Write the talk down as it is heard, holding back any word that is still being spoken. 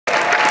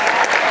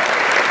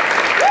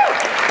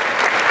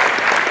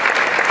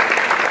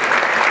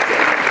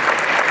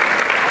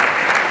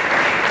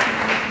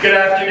Good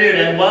afternoon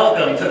and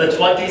welcome to the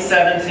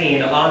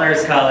 2017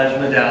 Honors College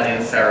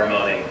Medallion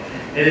Ceremony.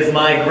 It is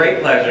my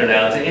great pleasure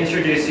now to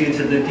introduce you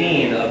to the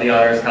Dean of the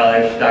Honors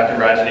College, Dr.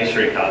 Rajani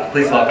Shrikant.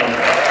 Please welcome her.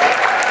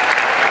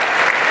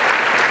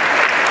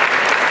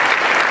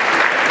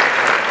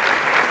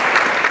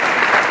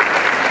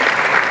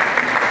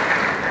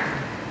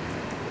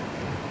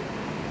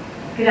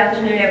 Good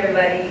afternoon,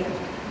 everybody.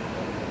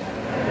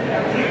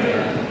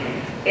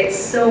 It's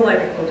so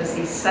wonderful to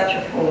see such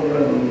a full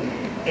room.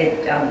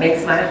 It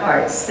makes my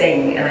heart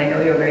sing, and I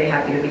know you're very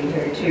happy to be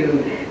here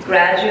too.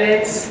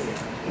 Graduates,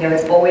 you know,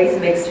 it's always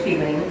mixed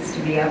feelings to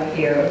be up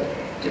here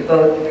to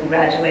both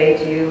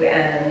congratulate you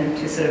and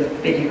to sort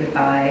of bid you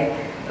goodbye.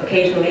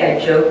 Occasionally I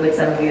joke with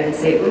some of you and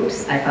say,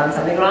 oops, I found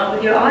something wrong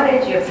with your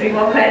audit. You have 3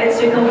 more credits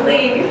to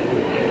complete.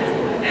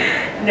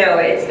 No,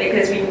 it's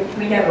because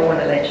we never want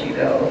to let you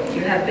go.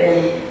 You have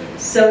been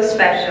so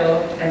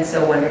special and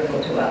so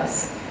wonderful to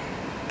us.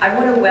 I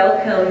want to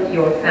welcome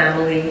your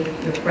family,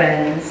 your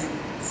friends,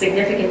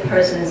 significant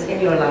persons in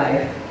your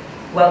life.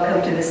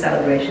 Welcome to the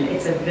celebration.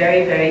 It's a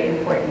very, very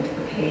important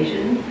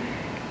occasion.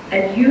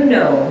 And you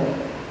know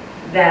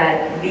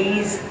that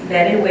these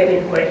men and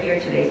women who are here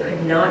today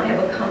could not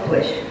have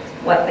accomplished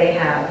what they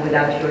have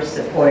without your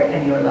support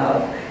and your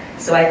love.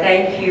 So I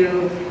thank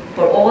you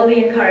for all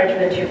the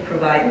encouragement you've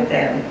provided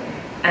them.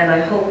 And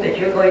I hope that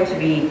you're going to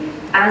be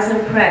as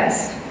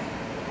impressed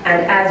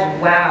and as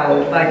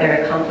wowed by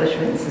their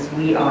accomplishments as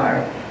we are.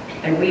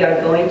 And we are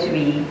going to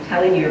be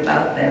telling you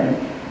about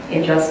them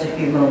in just a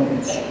few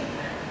moments.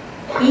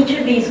 Each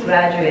of these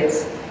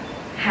graduates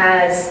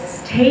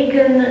has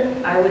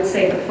taken, I would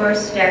say, the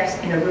first steps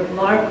in a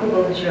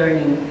remarkable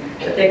journey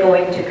that they're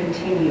going to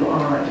continue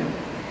on.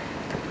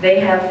 They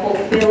have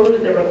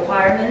fulfilled the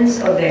requirements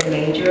of their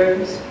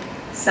majors.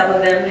 Some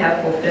of them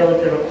have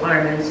fulfilled the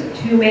requirements of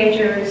 2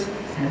 majors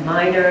and a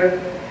minor.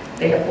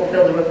 They have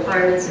fulfilled the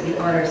requirements of the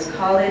Honors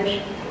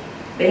College.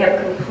 They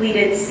have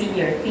completed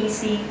senior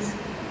theses.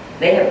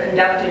 They have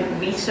conducted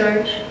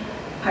research,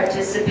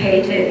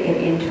 participated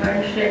in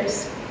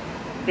internships.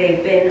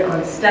 They've been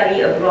on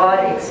study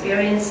abroad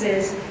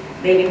experiences.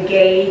 They've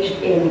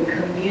engaged in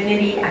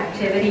community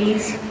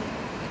activities.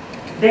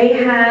 They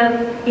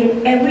have,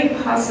 in every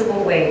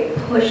possible way,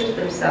 pushed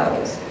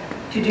themselves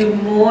to do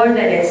more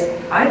than is,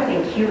 I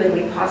think,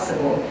 humanly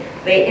possible.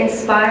 They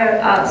inspire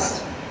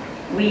us,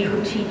 we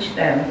who teach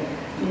them,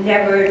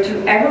 never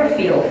to ever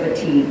feel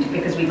fatigued,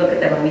 because we look at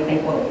them and we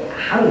think, well,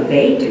 how do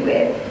they do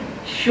it?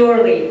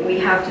 Surely we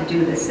have to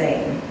do the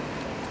same.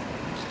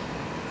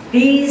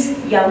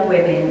 These young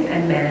women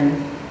and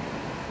men,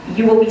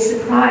 you will be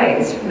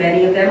surprised,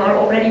 many of them are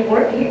already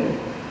working.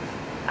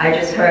 I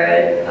just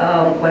heard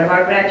one of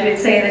our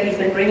graduates say that he's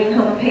been bringing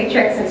home a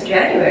paycheck since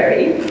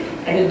January,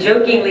 and he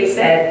jokingly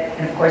said,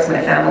 and of course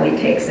my family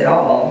takes it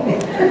all.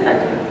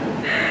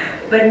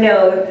 But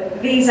no,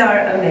 these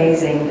are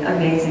amazing,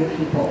 amazing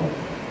people.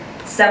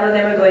 Some of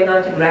them are going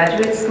on to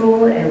graduate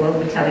school, and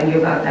we'll be telling you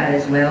about that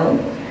as well.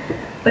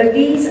 But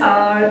these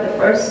are the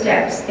first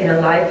steps in a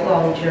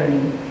lifelong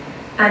journey.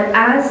 And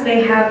as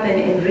they have been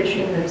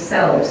enriching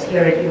themselves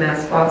here at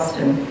UMass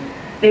Boston,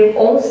 they've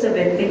also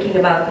been thinking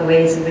about the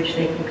ways in which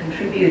they can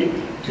contribute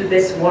to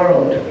this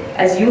world.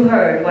 As you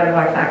heard one of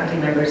our faculty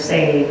members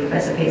say,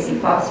 Professor Pacey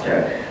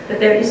Foster, that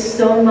there is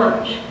so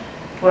much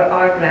for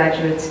our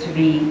graduates to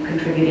be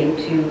contributing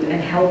to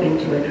and helping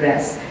to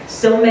address.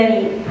 So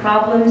many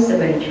problems, so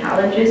many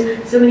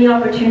challenges, so many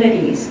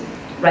opportunities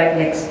right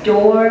next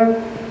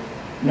door,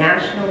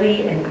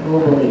 nationally and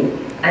globally.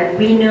 And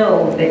we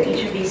know that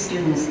each of these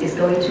students is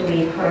going to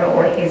leave her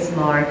or his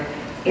mark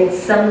in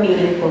some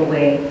meaningful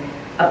way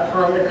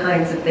upon the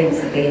kinds of things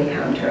that they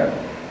encounter.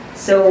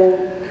 So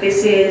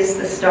this is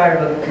the start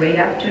of a great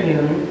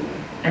afternoon,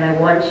 and I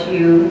want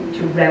you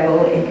to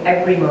revel in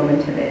every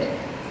moment of it.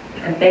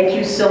 And thank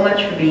you so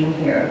much for being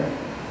here.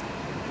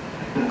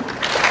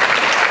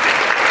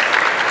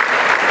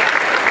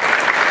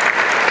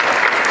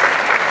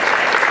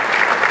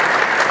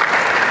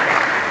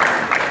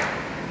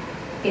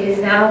 It is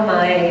now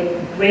my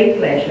great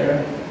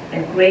pleasure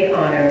and great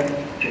honor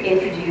to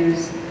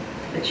introduce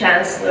the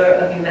Chancellor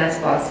of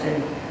UMass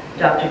Boston,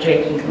 Dr.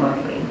 J. Keith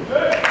Motley.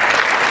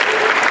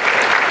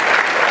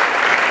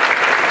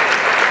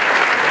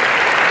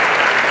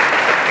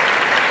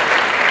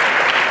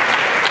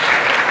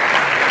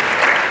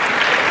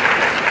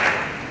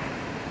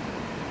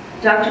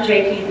 Dr.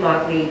 J. Keith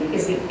Motley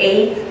is the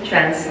 8th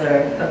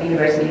Chancellor of the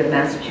University of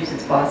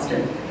Massachusetts,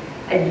 Boston.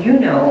 And you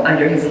know,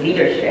 under his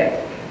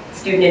leadership,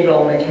 student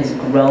enrollment has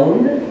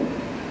grown,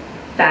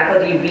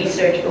 faculty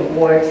research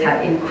awards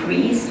have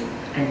increased,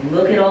 and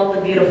look at all the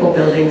beautiful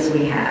buildings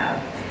we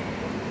have.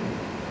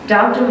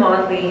 Dr.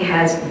 Motley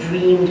has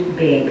dreamed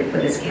big for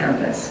this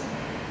campus,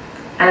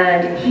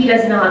 and he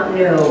does not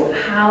know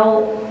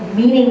how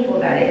meaningful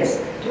that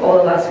is to all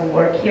of us who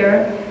work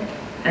here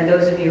and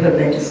those of you who have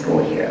been to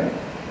school here.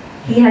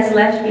 He has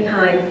left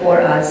behind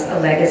for us a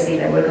legacy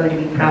that we're going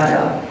to be proud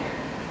of.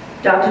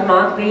 Dr.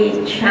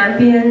 Motley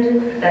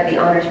championed that the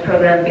honors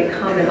program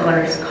become an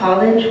honors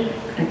college,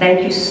 and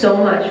thank you so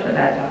much for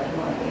that, Dr.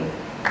 Motley.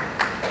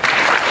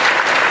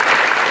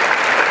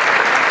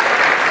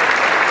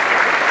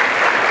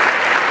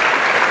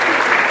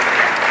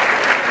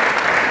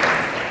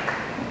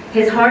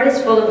 His heart is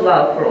full of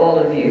love for all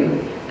of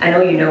you. I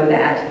know you know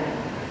that,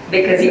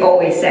 because he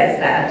always says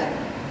that.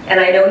 And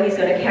I know he's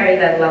going to carry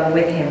that love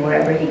with him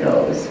wherever he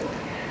goes.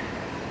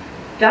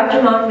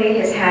 Dr. Motley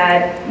has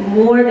had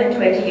more than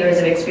 20 years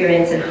of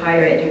experience in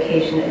higher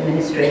education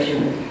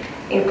administration,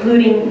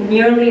 including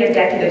nearly a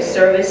decade of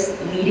service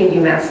leading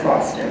UMass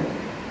Boston.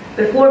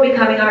 Before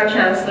becoming our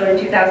chancellor in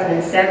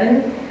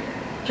 2007,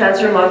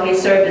 Chancellor Motley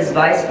served as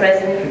Vice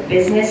President for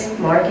Business,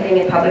 Marketing,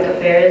 and Public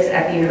Affairs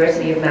at the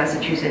University of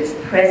Massachusetts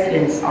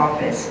President's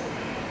Office.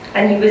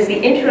 And he was the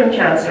interim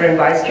chancellor and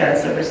vice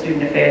chancellor for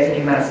Student Affairs at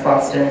UMass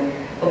Boston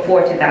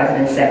before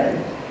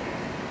 2007.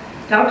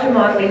 Dr.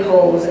 Motley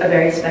holds a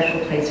very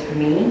special place for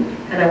me,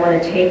 and I want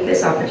to take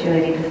this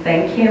opportunity to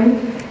thank him,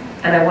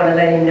 and I want to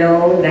let him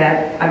know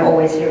that I'm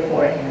always here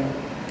for him.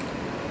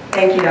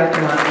 Thank you,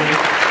 Dr.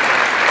 Motley.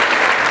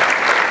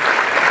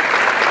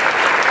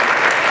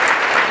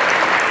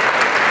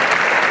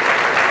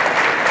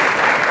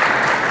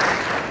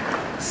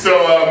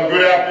 So,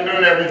 good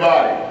afternoon,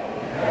 everybody.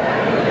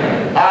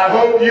 I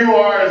hope you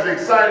are as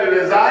excited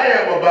as I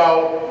am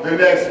about the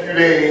next few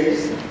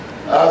days,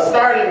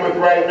 starting with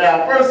right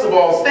now. First of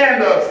all,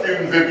 stand up,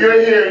 students. If you're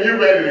here and you're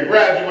ready to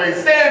graduate,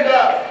 stand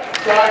up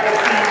so I can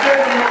see you. Give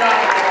them a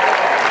round of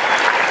applause.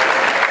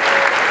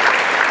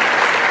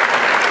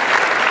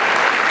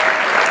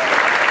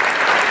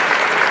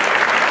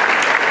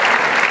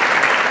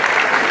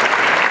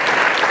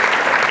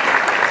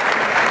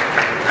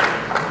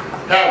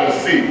 Have a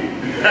seat.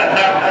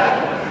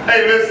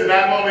 Hey, listen,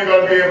 I'm only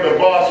going to be able to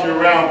boss you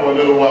around for a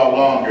little while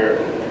longer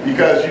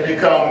because you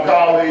become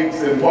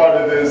colleagues and part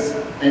of this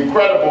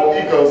incredible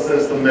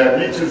ecosystem that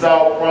reaches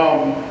out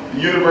from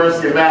the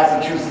University of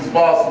Massachusetts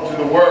Boston to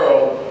the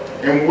world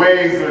in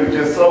ways that are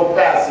just so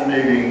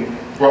fascinating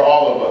for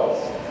all of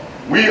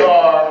us. We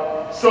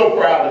are so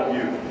proud of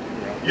you.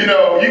 You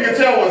know, you can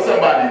tell when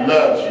somebody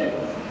loves you.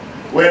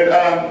 When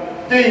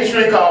Dean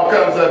Shrikov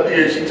comes up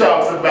here, she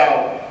talks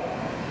about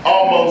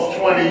almost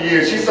 20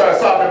 years. She starts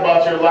talking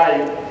about your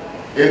life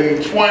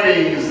in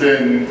 20s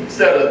and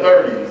instead of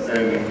 30s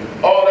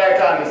and all that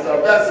kind of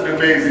stuff. That's an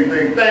amazing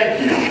thing.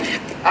 Thank you.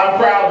 I'm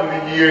proud of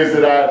the years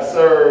that I've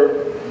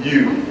served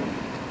you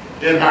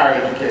in higher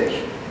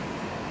education.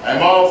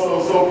 I'm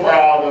also so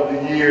proud of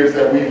the years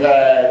that we've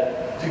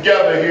had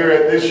together here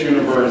at this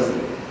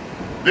university.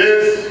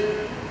 This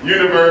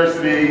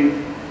university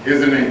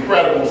is an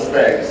incredible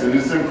space, and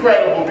it's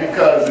incredible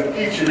because of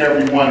each and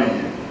every one of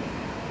you.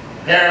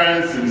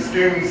 Parents and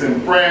students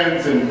and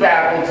friends and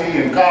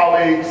faculty and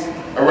colleagues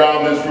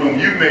around this room,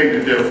 you've made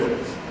the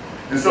difference.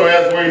 And so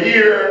as we're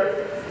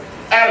here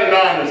at an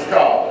honors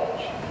college,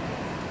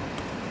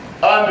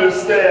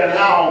 understand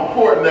how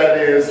important that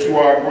is to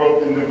our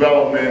growth and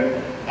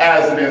development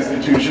as an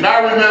institution. I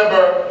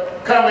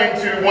remember coming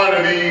to one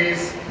of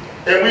these,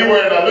 and we were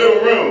in a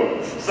little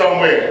room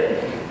somewhere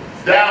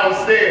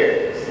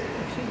downstairs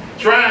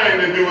trying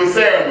to do a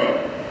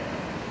ceremony.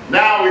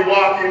 Now we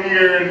walk in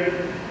here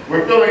and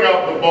we're filling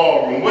up the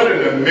ballroom. What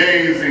an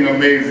amazing,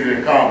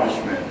 amazing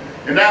accomplishment.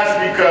 And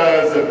that's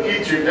because of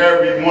each and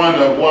every one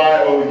of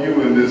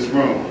YOU in this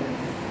room.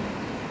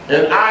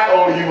 And I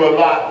owe you a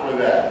lot for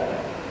that.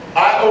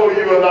 I owe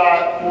you a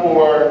lot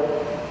for,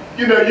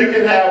 you know, you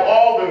can have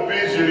all the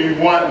vision you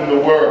want in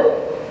the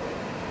world.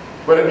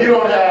 But if you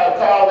don't have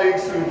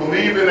colleagues who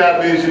believe in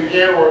that vision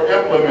and or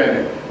implement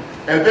it,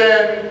 and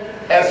then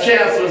as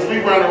chancellors, we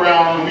run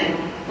around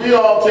and we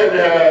all tend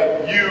to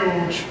have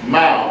huge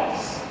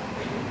mouths.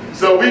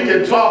 So we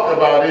can talk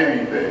about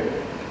anything,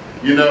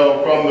 you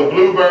know, from the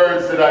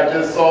bluebirds that I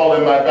just saw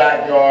in my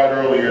backyard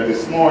earlier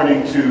this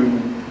morning to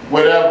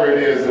whatever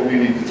it is that we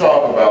need to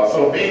talk about.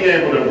 So being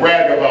able to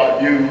brag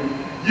about you,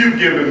 you've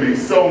given me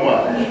so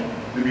much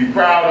to be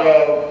proud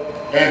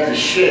of and to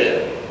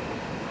share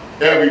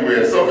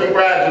everywhere. So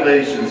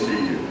congratulations to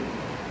you.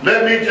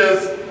 Let me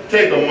just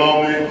take a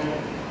moment,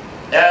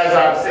 as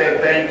I've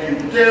said thank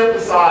you, to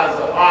emphasize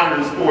the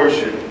honors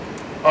portion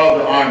of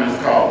the Honors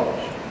College.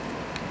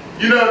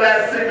 You know,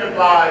 that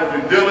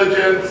signifies the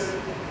diligence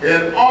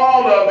and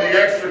all of the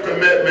extra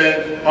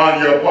commitment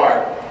on your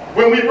part.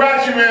 When we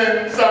brought you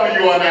in, some of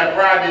you on that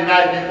Friday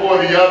night before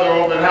the other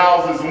open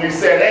houses, and we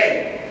said,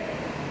 hey,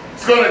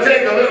 it's going to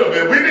take a little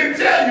bit. We didn't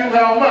tell you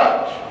how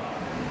much.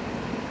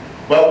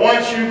 But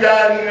once you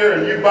got here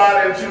and you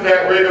bought into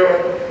that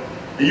rigor,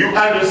 and you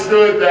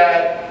understood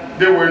that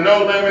there were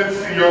no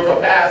limits to your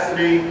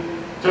capacity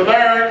to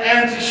learn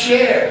and to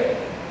share,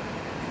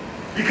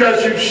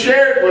 because you've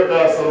shared with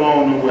us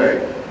along the way.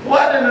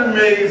 What an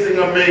amazing,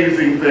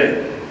 amazing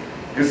thing.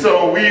 And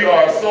so we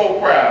are so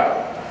proud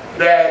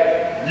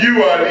that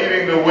you are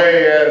leading the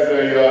way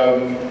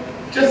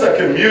as just a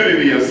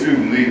community of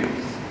student leaders.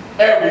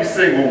 Every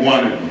single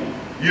one of you.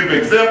 You've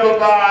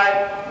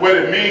exemplified what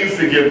it means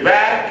to give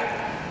back,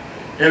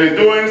 and in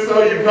doing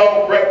so, you've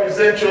helped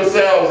represent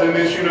yourselves in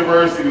this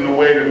university in a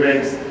way that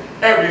makes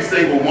every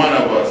single one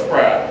of us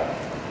proud.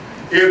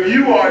 If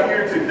you are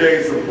here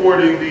today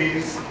supporting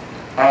these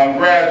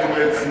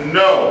graduates,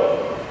 know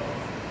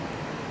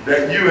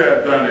that you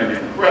have done an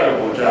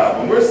incredible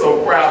job. And we're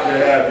so proud to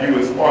have you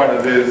as part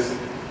of this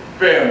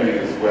family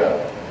as well.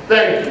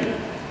 Thank you.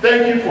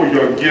 Thank you for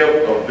your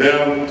gift of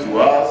them to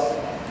us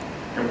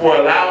and for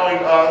allowing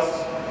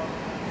us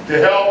to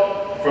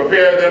help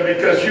prepare them,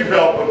 because you've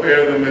helped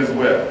prepare them as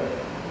well.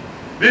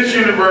 This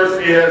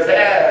university has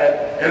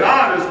had an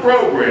honors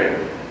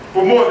program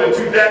for more than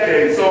 2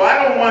 decades, so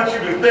I don't want you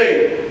to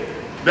think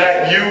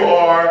that you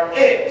are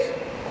it.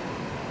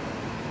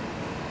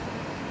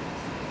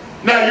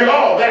 Now, you're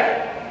all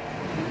that.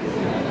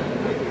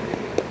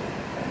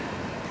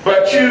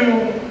 But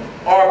you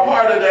are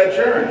part of that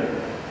journey.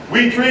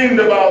 We dreamed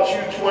about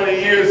you 20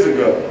 years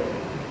ago,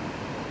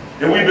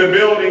 and we've been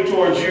building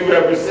towards you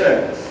ever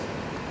since.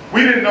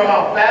 We didn't know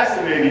how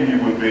fascinating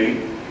you would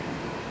be.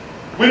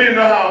 We didn't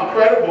know how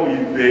incredible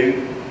you'd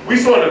be. We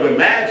sort of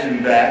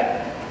imagined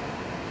that.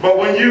 But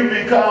when you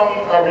become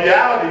a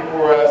reality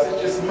for us,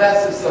 it just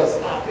messes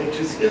us up. It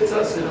just hits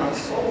us in our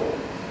soul.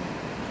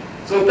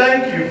 So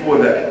thank you for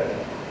that.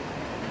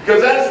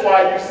 Because that's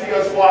why you see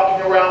us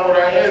walking around with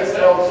our heads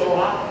held so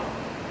high.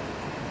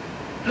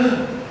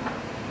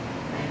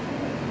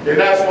 And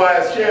that's why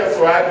as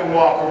chancellor, I can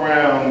walk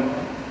around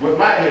with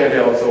my head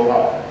held so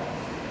high.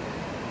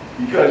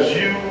 Because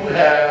you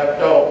have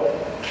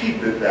helped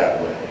keep it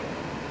that way.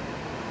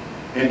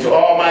 And to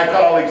all my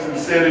colleagues who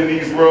sit in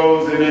these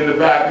rows and in the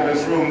back of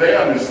this room, they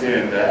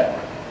understand that.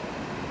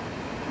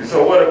 And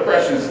so what a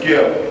precious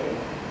gift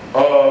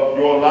of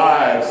your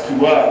lives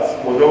to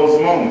us for those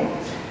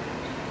moments.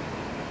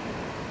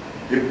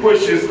 It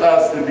pushes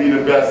us to be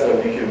the best that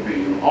we can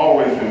be. And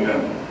always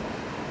remember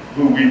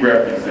who we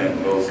represent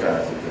and those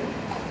kinds of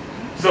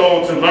things.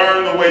 So to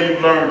learn the way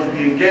you've learned, to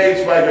be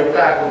engaged by your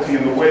faculty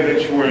in the way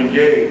that you were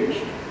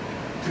engaged,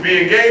 to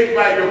be engaged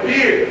by your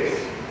peers.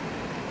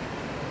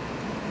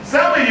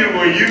 Some of you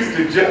were used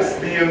to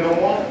just being the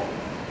one.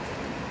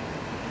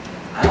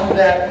 I'm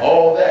that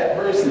all that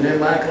person in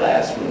my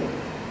classroom.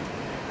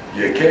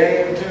 You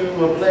came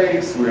to a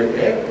place where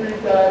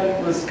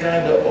everybody was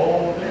kind of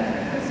all that.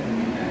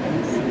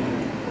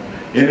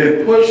 And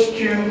it pushed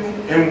you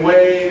in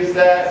ways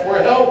that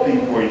were healthy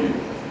for you.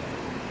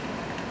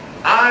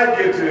 I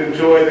get to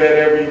enjoy that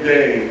every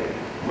day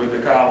with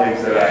the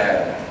colleagues that I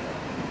have.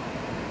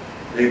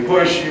 They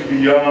push you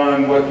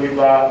beyond what you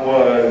thought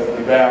was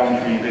the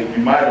boundary that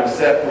you might have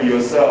set for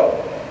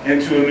yourself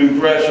into a new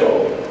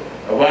threshold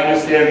of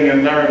understanding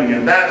and learning.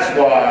 And that's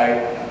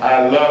why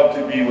I love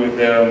to be with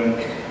them,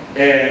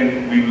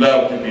 and we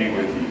love to be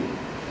with you.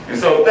 And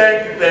so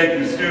thank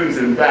you students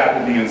and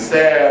faculty and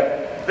staff.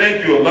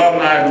 Thank you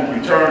alumni who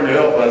returned to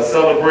help us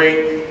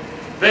celebrate.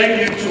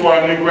 Thank you to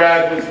our new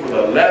graduates for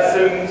the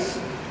lessons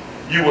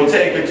you will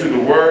take into the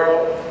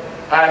world.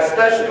 I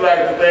especially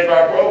like to thank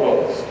our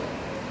provost.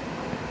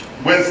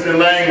 Winston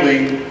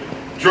Langley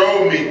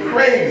drove me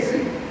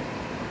crazy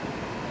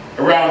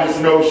around this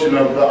notion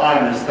of the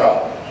Honors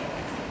College.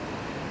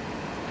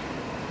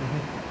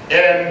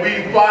 And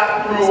we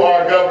fought through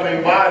our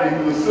governing body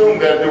who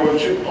assumed that there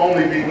should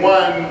only be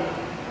one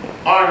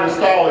Honors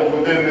College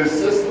within this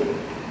system,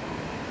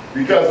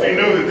 because we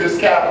knew that this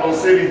capital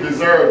city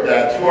deserved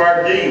that. To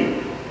our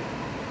dean,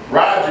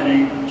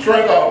 Rajani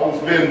Shrinkoff,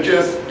 who's been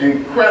just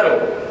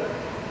incredible.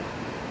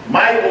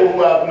 Michael,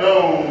 who I've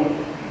known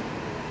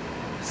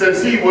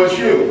since he was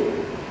you,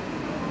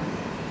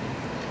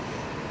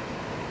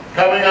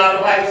 coming out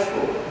of high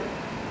school,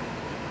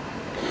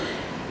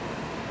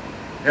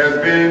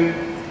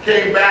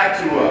 came back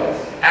to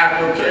us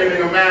after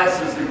obtaining a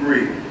master's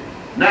degree.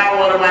 Now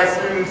one of my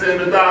students in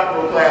the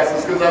doctoral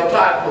classes, because I've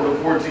taught for the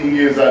 14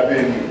 years I've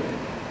been here.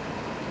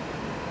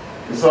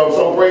 And so I'm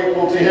so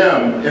grateful to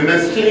him and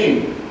this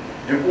team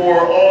and for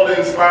all the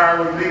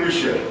inspiring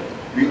leadership.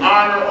 We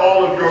honor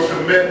all of your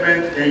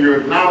commitment and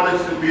your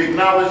acknowledgement. We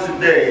acknowledge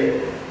today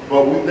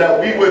that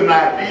we would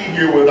not be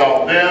here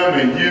without them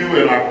and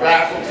you and our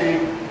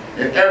faculty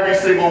and every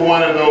single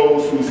one of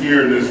those who's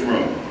here in this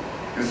room.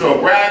 And so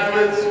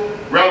graduates,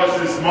 relish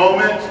this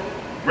moment,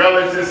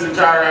 relish this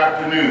entire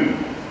afternoon.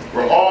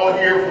 We're all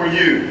here for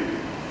you.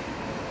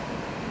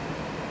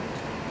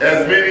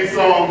 As many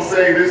songs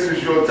say, this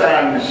is your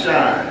time to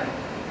shine.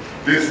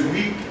 This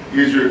week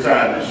is your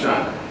time to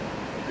shine.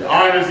 The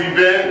honors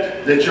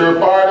event that you're a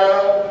part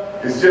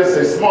of is just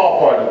a small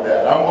part of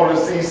that. I'm going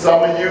to see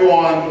some of you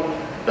on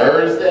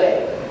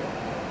Thursday.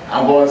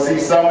 I'm going to see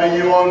some of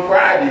you on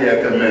Friday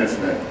at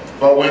commencement.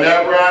 But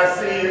whenever I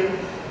see you,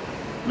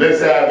 let's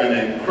have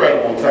an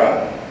incredible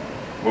time.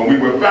 When we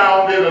were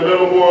founded a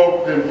little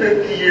more than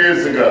 50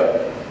 years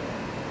ago,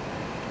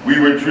 we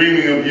were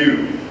dreaming of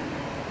you.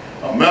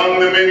 Among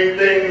the many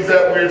things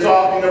that we're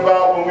talking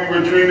about when we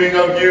were dreaming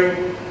of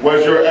you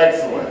was your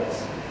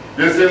excellence.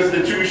 This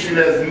institution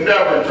has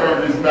never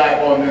turned its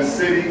back on this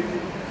city,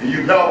 and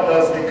you've helped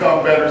us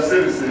become better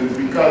citizens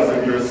because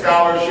of your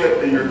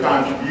scholarship and your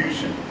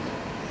contributions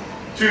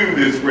to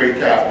this great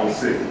capital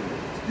city.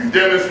 You've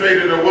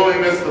demonstrated a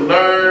willingness to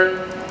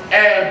learn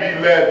and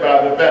be led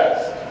by the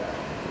best.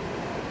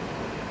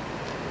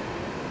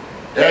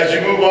 As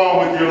you move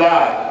on with your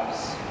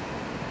lives,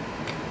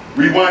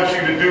 we want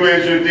you to do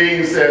as your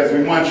dean says.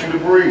 We want you to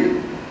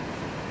breathe.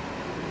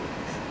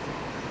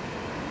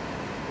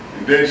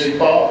 And then she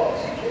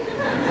paused.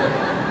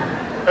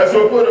 That's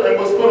what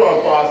was put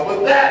on pause,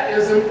 but that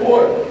is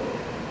important.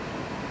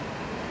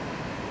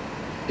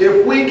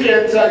 If we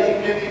can't tell you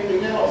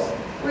anything else,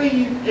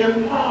 breathe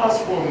and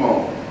pause for a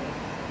moment.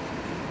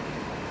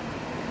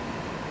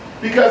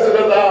 Because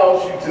it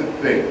allows you to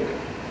think.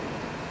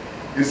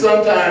 And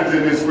sometimes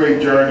in this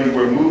great journey,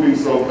 we're moving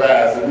so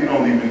fast that we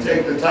don't even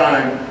take the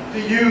time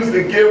to use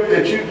the gift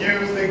that you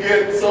used to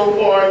get so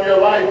far in your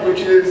life,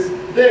 which is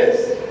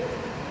this.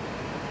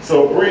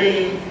 So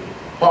breathe,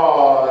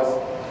 pause,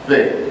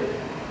 think.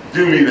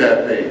 Do me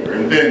that favor,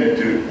 and then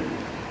do.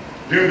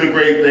 Do the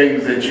great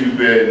things that you've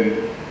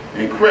been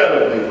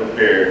incredibly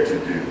prepared to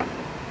do.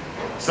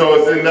 So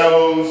it's in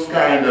those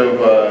kind of,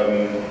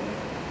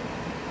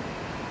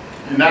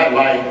 not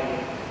light,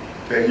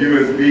 that you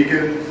as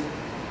beacons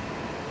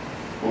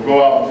will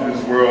go out into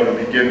this world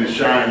and begin to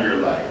shine your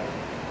light.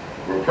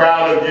 We're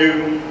proud of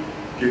you.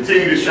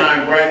 Continue to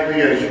shine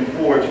brightly as you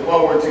forge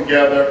forward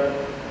together.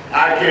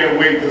 I can't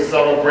wait to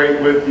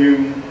celebrate with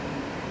you.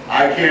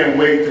 I can't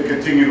wait to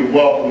continue to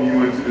welcome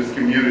you into this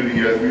community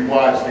as we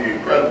watch the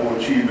incredible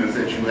achievements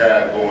that you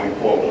have going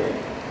forward.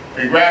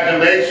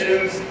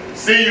 Congratulations.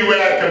 See you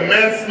at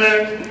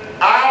commencement.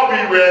 I'll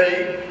be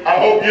ready. I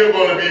hope you're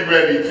going to be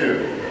ready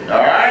too. All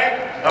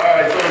right? All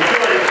right, so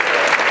enjoy yourself.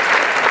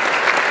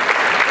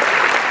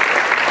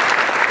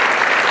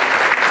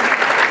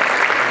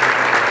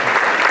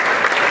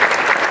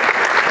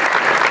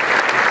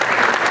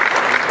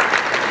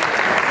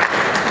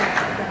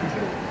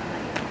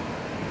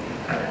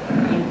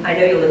 I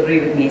know you'll agree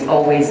with me, it's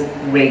always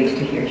great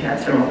to hear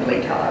Chancellor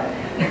Motley talk.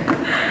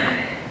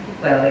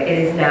 Well, it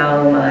is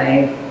now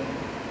my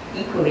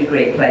equally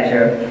great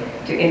pleasure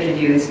to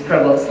introduce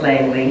Provost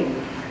Langley,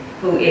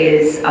 who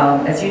is,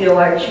 as you know,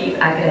 our Chief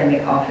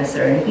Academic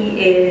Officer, and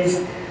he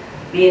is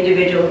the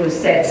individual who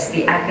sets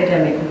the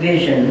academic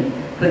vision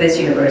for this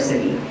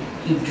university.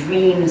 He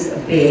dreams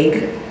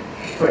big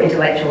for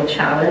intellectual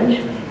challenge,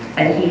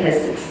 and he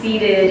has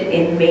succeeded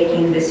in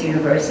making this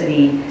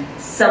university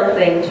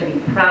something to be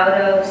proud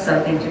of,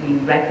 something to be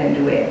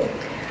reckoned with.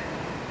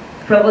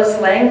 Provost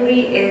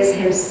Langley is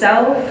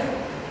himself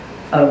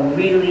a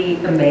really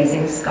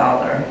amazing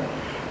scholar.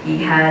 He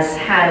has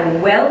had a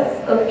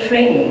wealth of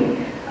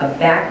training, a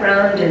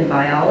background in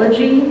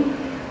biology,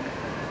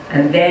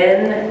 and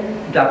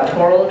then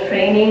doctoral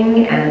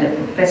training and a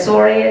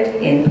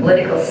professoriate in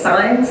political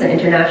science and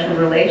international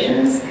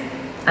relations.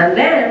 And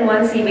then,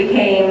 once he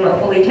became a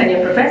fully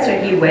tenured professor,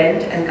 he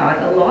went and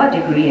got a law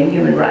degree in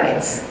human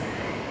rights.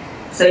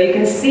 So you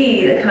can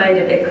see the kind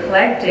of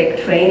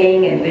eclectic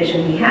training and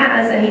vision he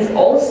has, and he's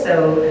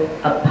also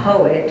a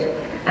poet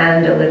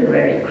and a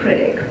literary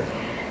critic.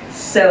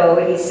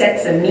 So he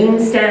sets a mean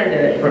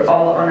standard for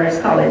all Honors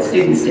College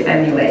students to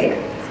emulate.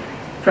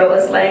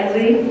 Provost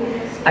Langley,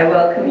 I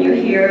welcome you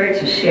here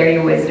to share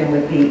your wisdom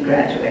with the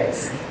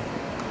graduates.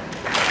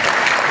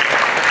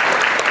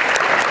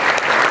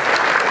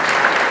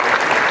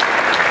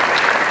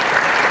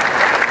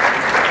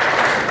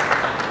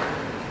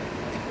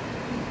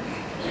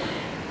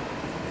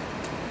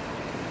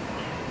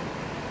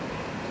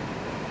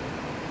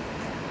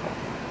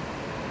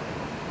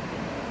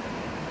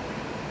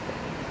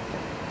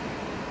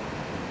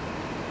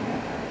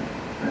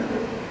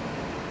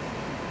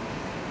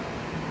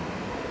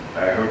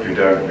 I hope you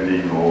don't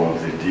believe all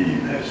the Dean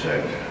has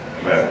said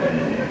about me.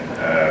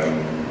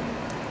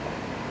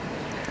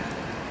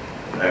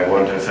 I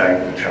want to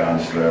thank the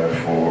Chancellor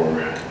for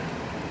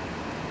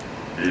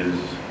his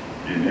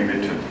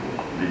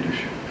inimitable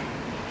leadership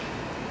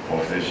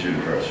of this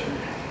university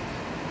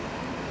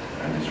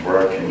and his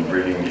work in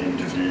bringing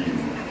into being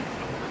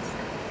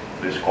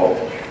this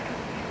college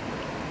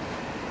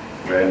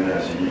when,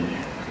 as he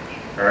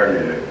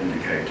earlier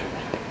indicated,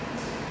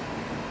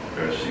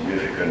 there was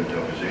significant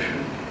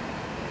opposition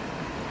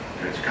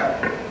to its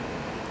capital.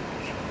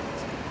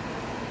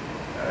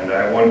 And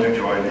I want to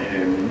join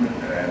him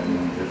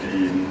and the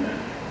Dean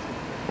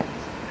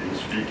in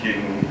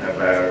speaking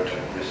about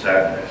the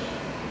sadness.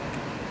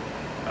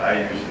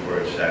 I use the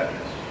word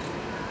sadness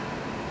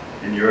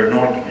in your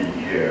not being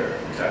here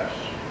with us.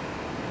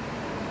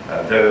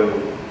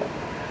 Though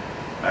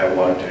I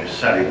want to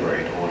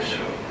celebrate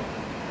also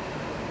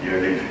your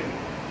leaving.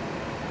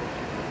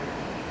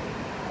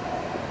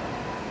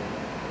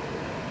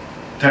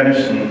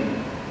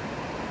 Tennyson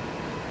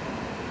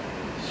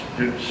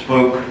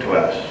spoke to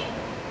us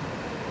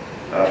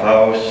of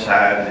how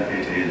sad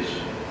it is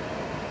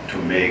to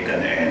make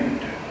an end.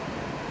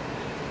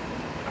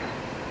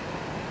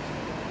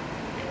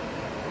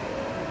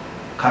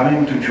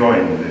 Coming to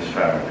join this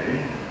family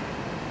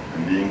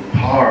and being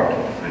part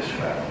of this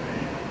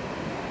family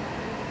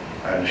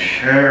and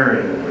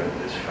sharing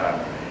with this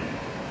family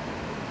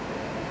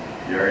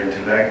your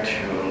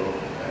intellectual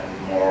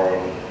and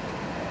moral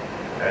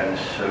and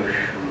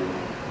social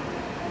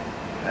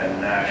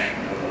and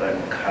national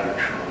and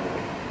cultural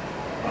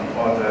and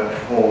other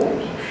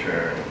forms of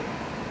sharing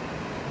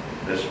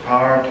is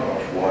part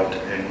of what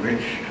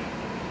enriched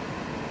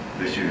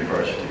this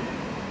university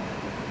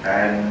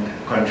and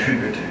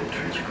contributed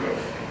to its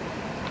growth.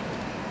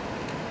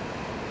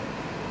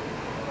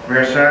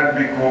 We're sad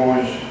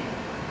because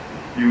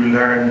you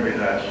learned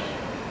with us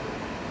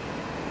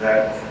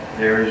that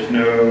there is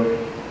no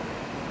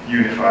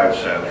unified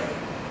self,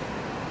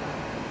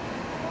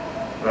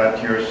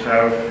 that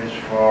yourself is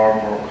far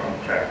more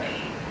complex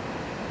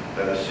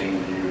than a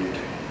single unity,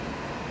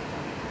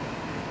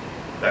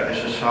 that the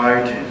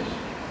societies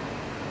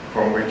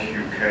from which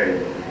you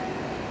came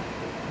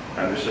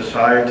and the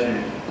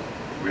society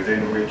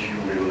within which you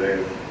will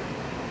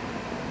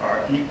live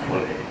are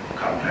equally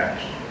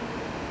complex.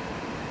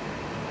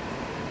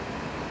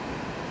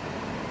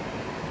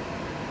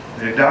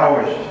 The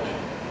Taoists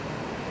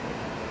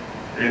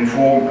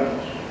informed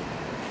us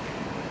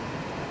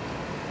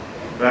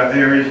that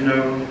there is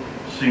no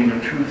single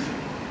truth.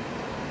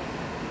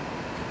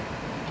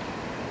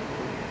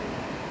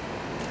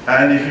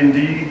 And if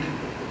indeed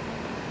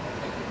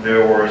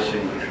there were a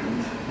single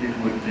truth, it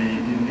would be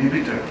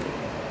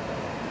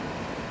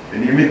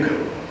inimical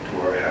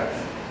to our health,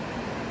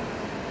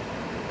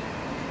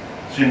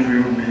 since we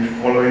would be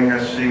following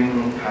a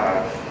single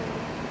path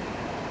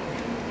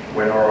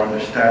when our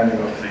understanding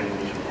of things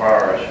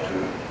require us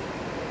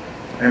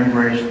to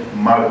embrace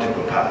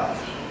multiple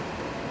paths.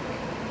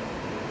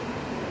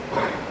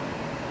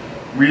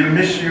 We'll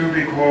miss you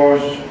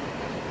because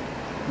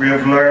we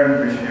have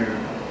learned with you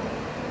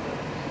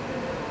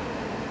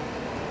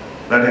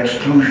that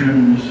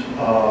exclusions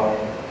are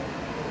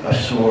a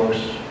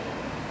source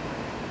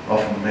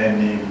of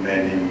many,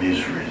 many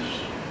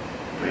miseries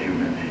for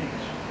human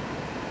beings,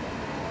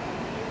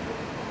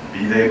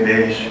 be they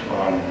based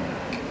on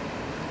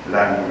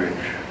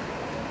language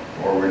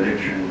or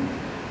religion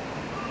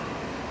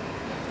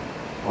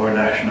or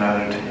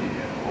nationality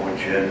or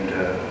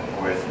gender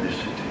or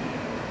ethnicity,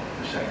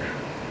 etc.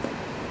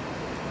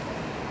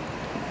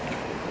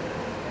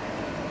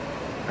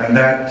 And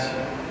that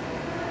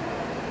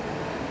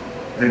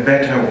the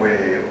better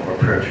way of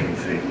approaching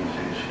things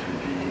is to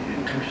be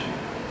inclusive.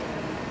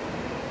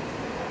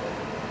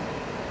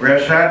 We're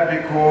sad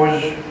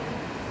because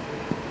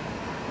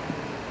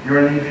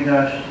you're leaving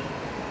us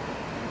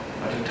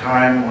at a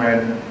time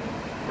when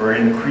we're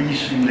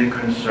increasingly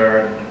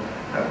concerned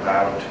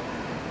about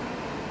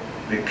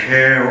the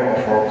care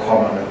of our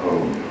common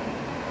home.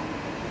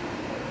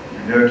 You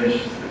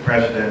noticed the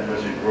President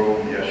was in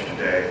Rome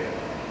yesterday,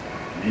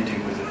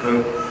 meeting with the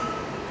Pope.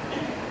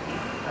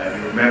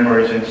 And you remember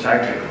his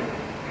encyclical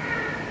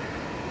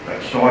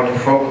that sought to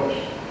focus,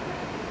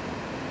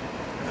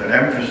 with an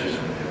emphasis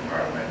on the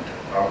environment,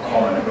 our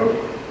common home,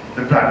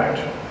 the planet.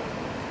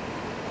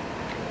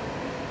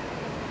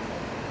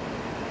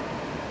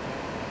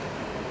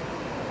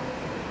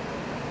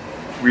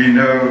 We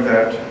know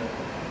that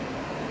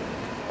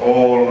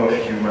all of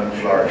human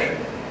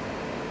flourishing,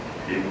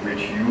 in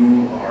which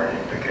you are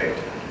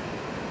implicated,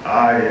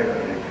 I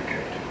am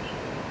implicated,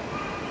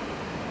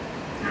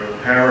 your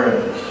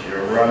parents,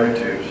 your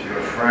relatives,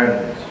 your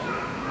friends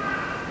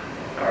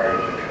are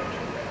implicated,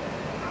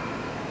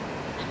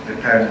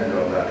 dependent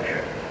on that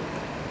care.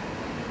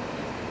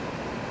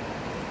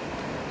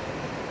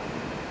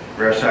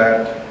 We're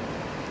sad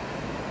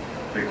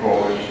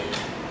because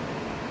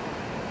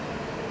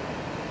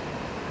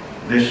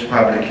this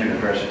public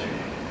university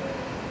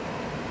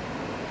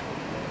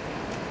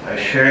has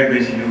shared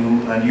with you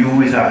and you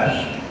with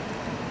us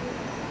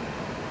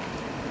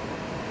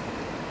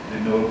the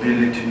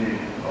nobility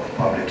of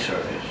public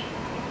service.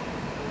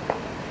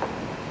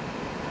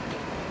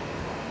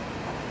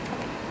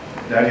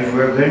 That if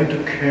we're going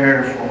to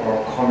care for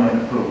our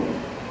common home,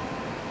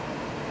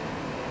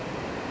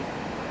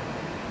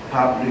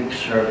 public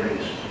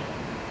service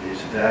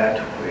is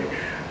that which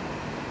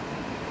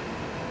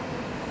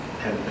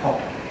can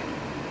populate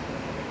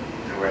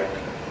directly.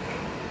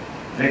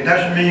 It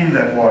doesn't mean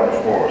that one, of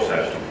course,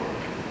 has to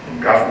work in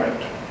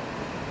government,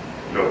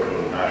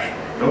 local,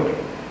 national,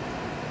 local,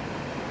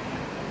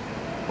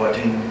 but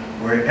in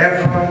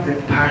wherever the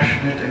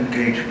passionate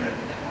engagement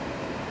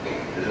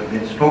that has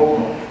been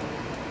spoken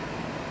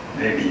of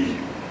may be.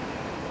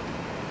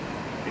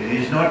 It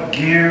is not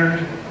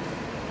geared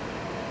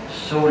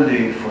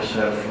solely for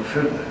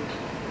self-fulfillment,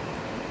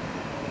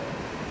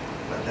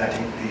 but that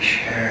it be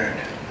shared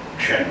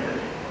generally.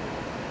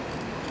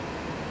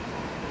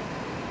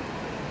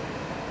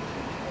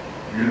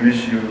 We'll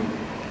miss you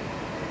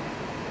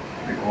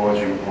because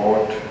you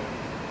brought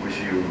with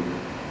you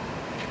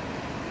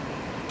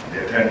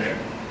the attention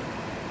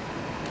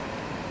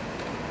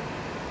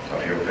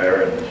of your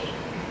parents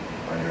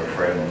and your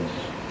friends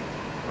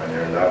and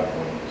your loved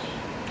ones,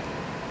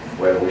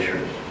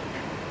 well-wishers,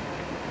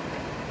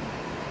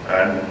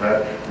 and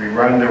that we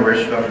run the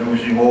risk of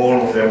losing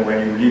all of them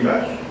when you leave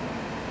us.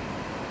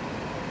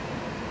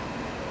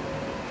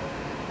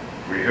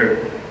 We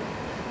hope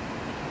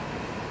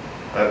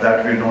that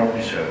that will not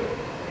be so,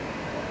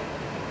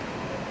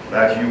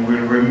 that you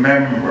will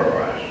remember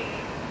us,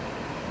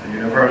 the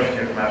University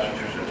of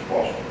Massachusetts,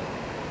 Boston,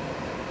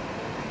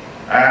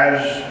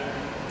 as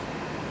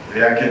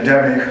the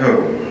academic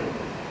home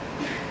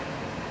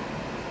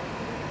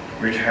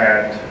which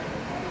had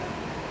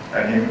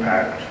an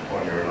impact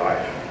on your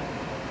life,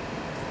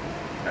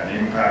 an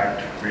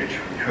impact which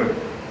we hope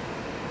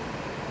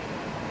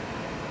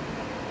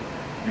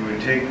you will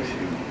take with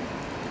you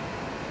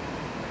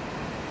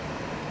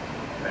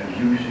and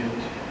use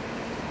it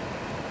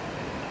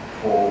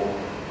for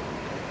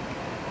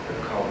the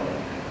common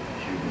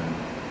human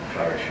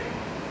flourishing.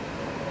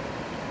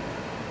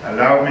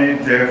 Allow me,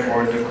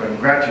 therefore, to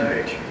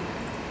congratulate you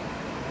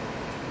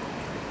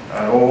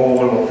on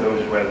all of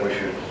those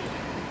well-wishers,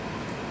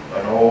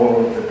 on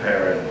all of the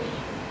parents,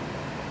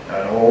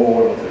 and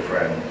all of the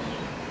friends,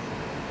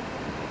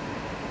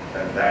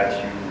 and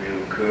that you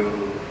will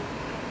go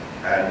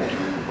and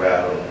do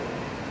well,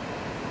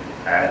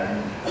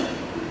 and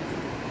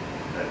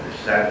that the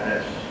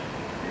sadness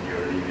in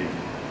your leaving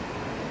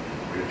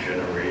will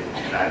generate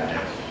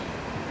gladness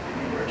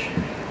in your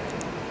achieving.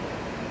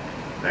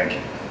 Thank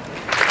you.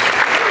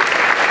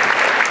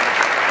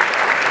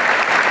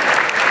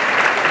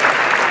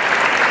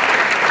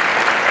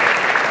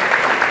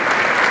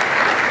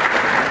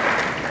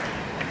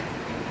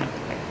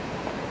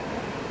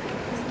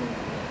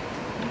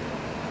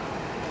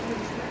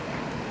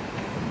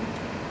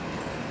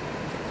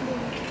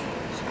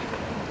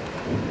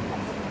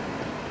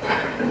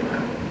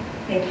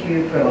 Thank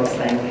you, Provost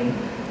Langley.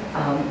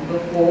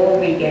 Before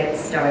we get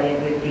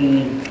started with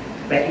the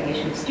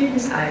recognition of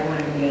students, I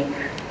want to make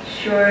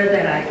sure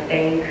that I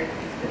thank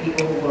the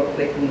people who work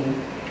with me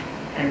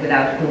and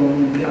without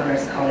whom the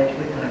Honors College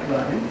would not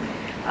run.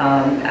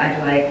 I'd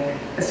like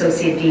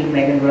Associate Dean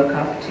Megan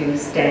Rokoff to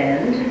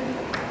stand.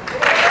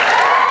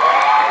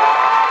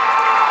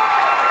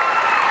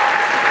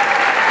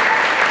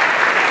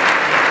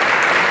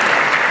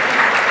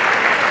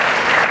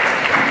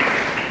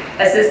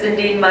 Assistant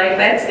Dean Mike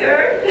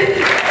Metzger.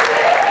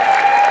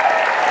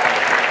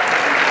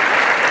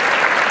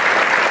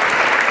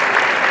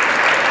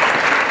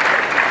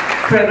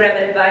 Program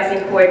and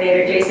Advising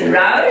Coordinator Jason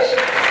Rausch.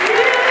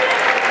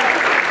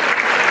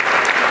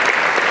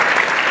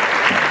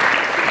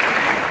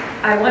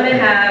 I want to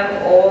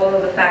have all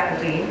of the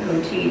faculty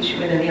who teach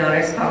within the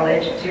Honors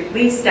College to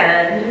please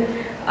stand.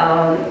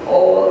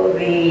 All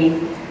the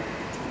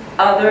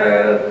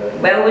other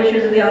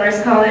well-wishers of the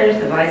Honors College,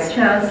 the Vice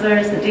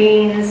Chancellors, the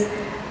Deans,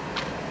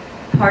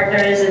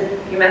 partners at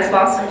UMass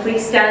Boston,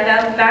 please stand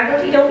up.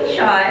 Faculty, don't be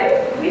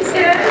shy. Please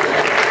stand.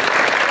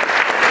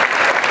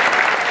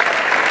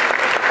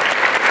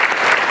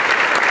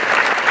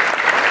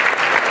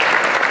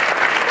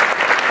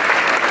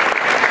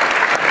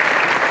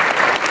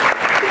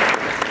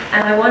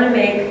 And I want to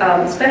make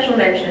special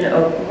mention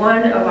of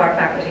one of our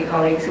faculty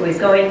colleagues who is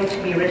going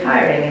to be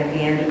retiring at the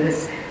end of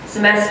this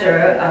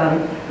semester.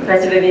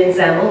 Professor Vivian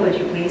Zemmel, would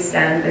you please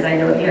stand, because I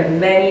know you have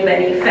many,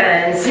 many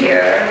fans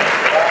here.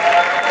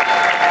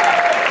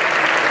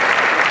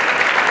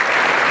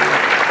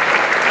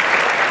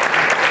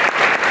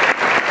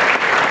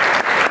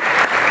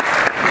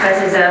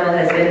 Professor Zemmel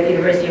has been at the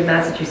University of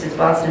Massachusetts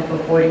Boston for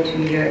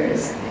 42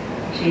 years.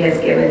 She has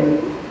given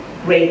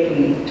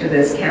greatly to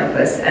this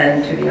campus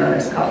and to the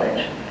Honors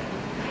College.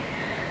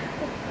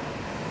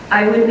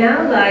 I would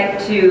now like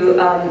to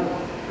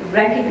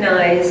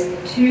recognize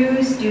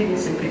two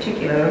students in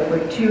particular for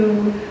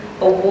two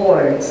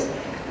awards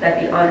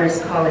that the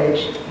Honors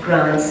College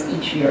grants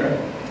each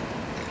year.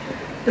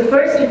 The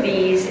first of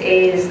these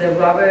is the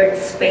Robert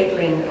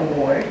Spatling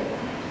Award.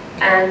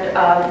 And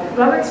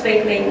Robert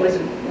Spatling was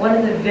one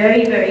of the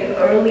very, very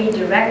early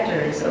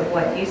directors of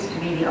what used to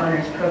be the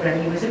honors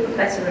program. He was a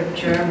professor of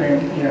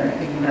German here at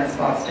UMass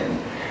Boston.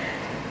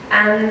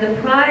 And the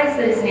prize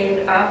that is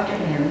named after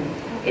him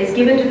is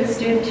given to the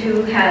student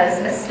who has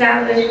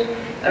established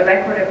a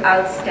record of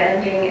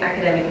outstanding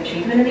academic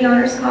achievement in the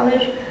Honors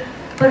College,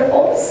 but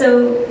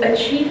also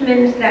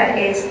achievement that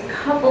is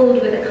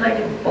coupled with a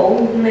kind of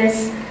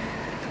boldness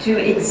to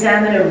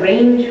examine a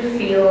range of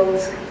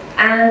fields.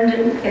 And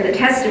in the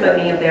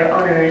testimony of their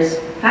honors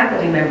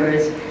faculty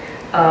members,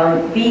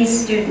 these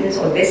students,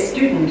 or this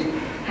student,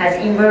 has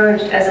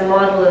emerged as a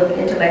model of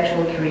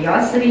intellectual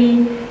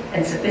curiosity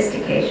and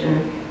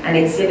sophistication and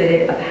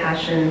exhibited a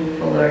passion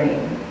for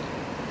learning.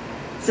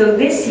 So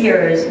this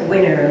year's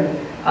winner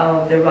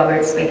of the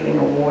Robert Spatling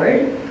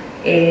Award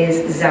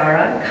is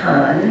Zara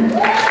Khan.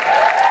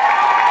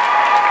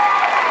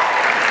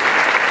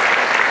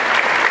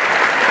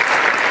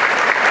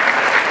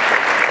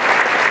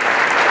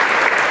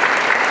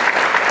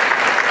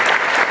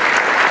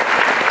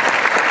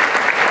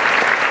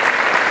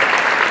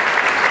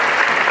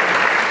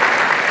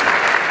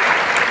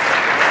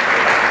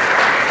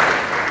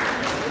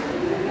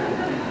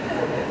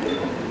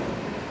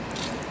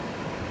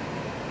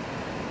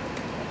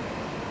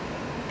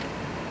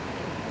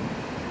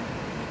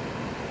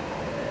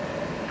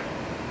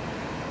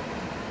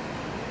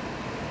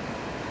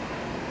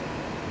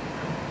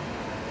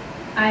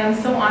 I am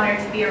so honored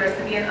to be a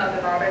recipient of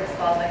the Robert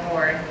Spatling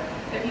Award.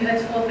 If you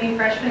had told me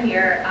freshman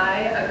year, I,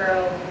 a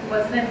girl who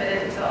wasn't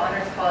admitted into the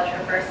Honors College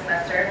her first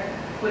semester,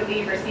 would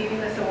be receiving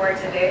this award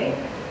today,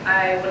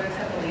 I wouldn't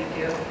have believed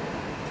you.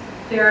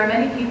 There are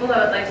many people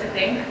I would like to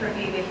thank for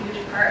being a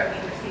huge part of me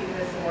receiving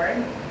this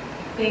award.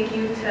 Thank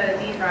you to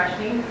Dean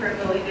Rajni for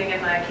believing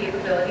in my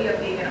capability of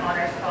being an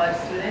Honors College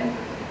student.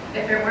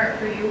 If it weren't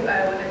for you,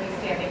 I wouldn't be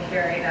standing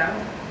here right now.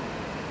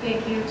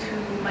 Thank you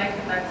to Mike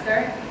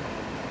Metzger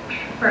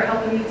for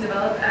helping me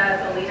develop as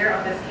a leader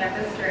on this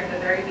campus during the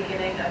very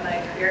beginning of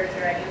my career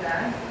here at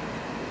UMass.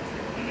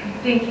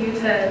 Thank you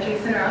to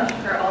Jason Roush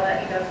for all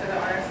that he does for the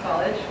Honors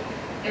College.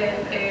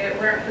 If it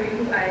weren't for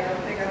you, I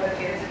don't think I would have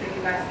made it to the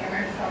UMass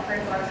Campus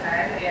Conference on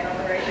time and on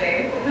the right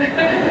day.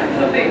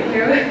 So thank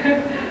you.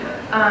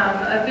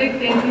 A big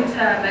thank you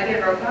to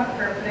Megan Rokoff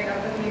for putting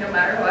up with me no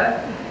matter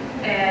what.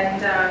 And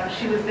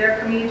she was there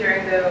for me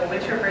during the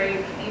winter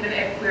break, even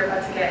if we were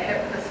about to get hit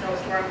with a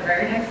snowstorm the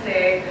very next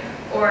day,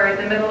 or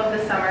the middle of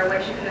the summer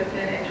when she could have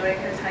been enjoying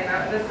her time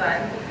out in the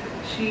sun.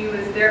 She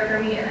was there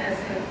for me and has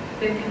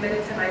been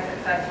committed to my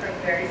success from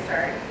the very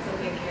start, so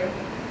thank you.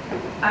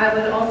 I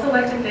would also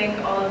like to thank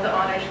all of the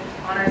Honors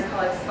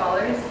College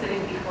scholars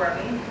sitting before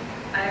me.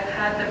 I've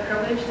had the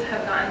privilege to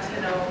have gotten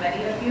to know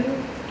many of you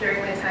during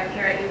my time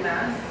here at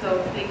UMass,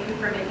 so thank you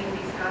for making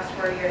these past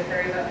 4 years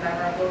very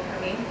memorable for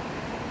me.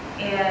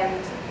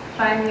 And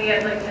finally,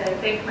 I'd like to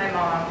thank my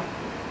mom.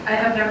 I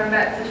have never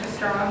met such a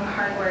strong,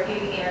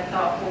 hardworking, and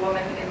thoughtful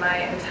woman in my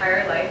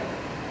entire life.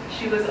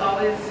 She was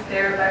always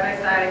there by my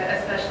side,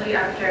 especially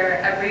after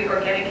every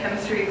organic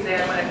chemistry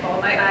exam when I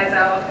bawled my eyes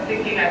out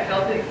thinking I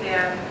failed the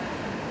exam.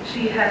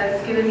 She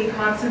has given me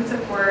constant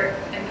support,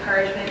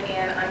 encouragement,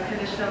 and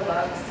unconditional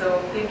love, so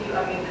thank you,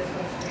 Ami, this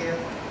one's for you.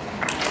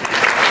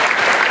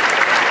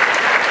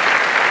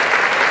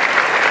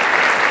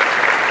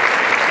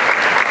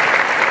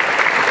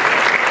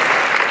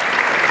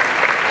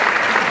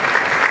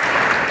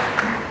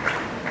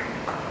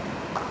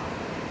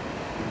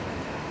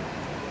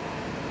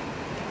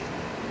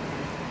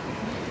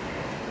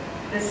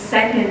 The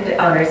second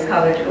Honors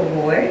College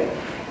Award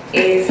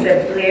is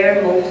the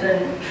Blair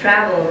Moulton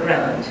Travel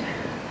Grant.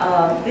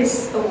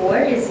 This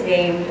award is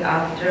named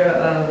after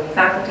a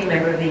faculty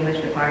member of the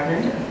English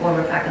department, a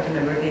former faculty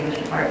member of the English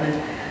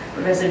department,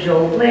 Professor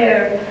Joel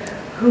Blair,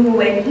 who,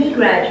 when he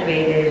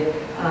graduated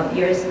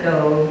years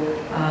ago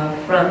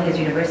from his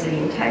university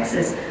in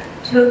Texas,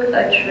 took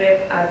a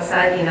trip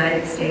outside the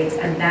United States,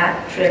 and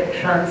that trip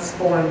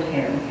transformed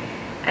him.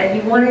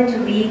 And he wanted to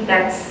leave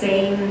that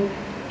same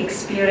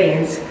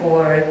experience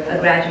for a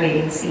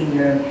graduating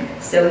senior.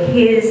 So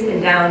his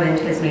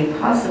endowment has made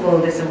possible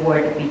this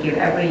award that we give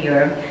every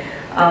year.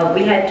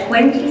 We had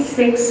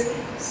 26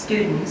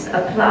 students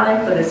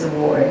apply for this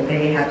award.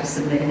 They have to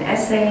submit an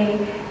essay,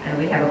 and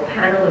we have a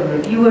panel of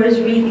reviewers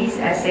read these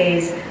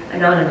essays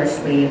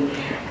anonymously.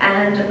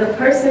 And the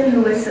person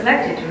who was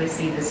selected to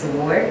receive this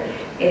award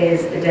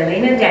is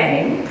Delina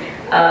Dang.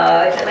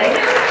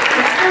 Delina?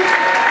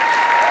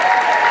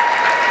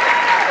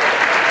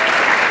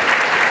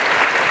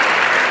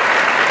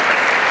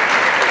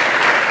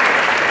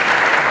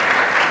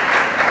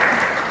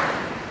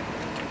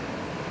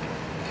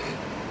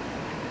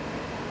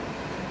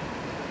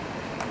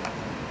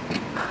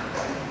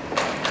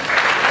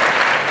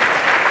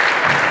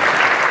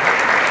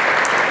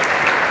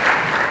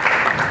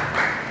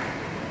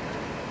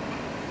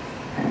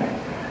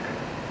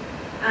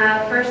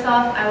 First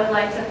off, I would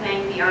like to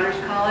thank the Honors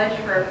College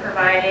for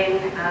providing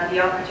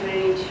the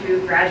opportunity to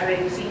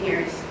graduating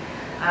seniors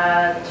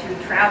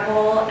to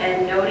travel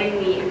and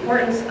noting the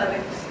importance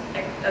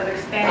of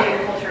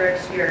expanding culture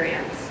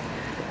experience.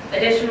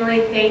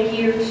 Additionally, thank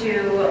you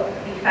to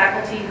the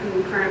faculty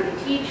who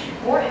currently teach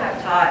or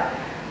have taught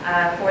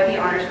for the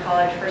Honors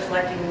College for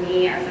selecting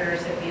me as the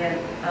recipient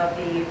of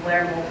the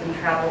Blair Moulton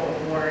Travel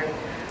Award.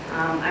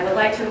 I would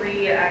like to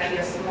read actually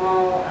a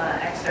small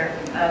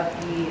excerpt of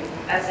the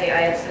essay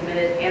I had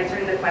submitted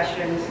answering the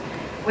questions,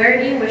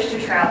 where do you wish to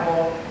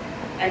travel,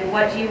 and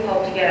what do you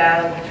hope to get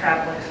out of the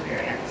travel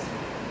experience?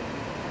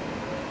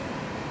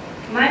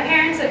 My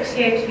parents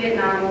escaped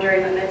Vietnam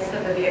during the midst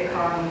of the Viet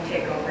Cong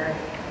takeover,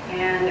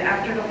 and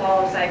after the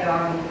fall of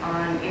Saigon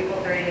on April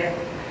 30th,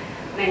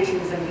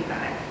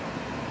 1975.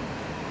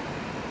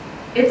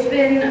 It's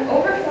been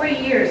over 40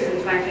 years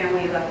since my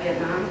family left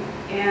Vietnam,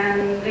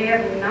 and they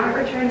have not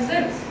returned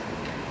since,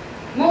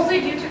 mostly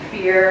due to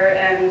fear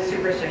and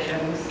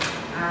superstitions.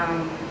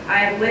 I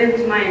have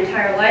lived my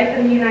entire life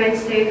in the United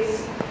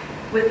States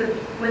with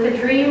a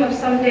dream of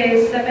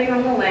someday stepping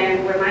on the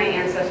land where my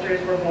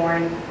ancestors were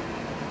born,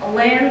 a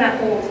land that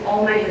holds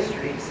all my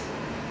histories.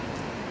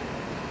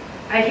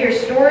 I hear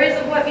stories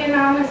of what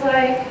Vietnam is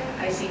like,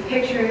 I see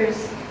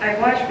pictures, I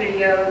watch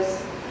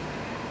videos,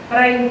 but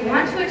I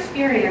want to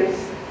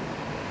experience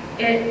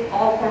it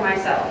all for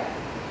myself,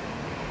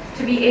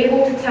 to be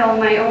able to tell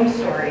my own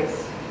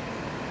stories.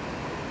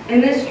 In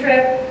this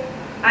trip,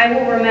 I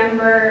will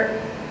remember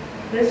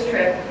this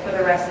trip for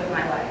the rest of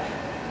my life.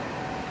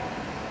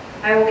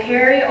 I will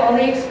carry all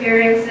the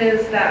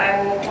experiences that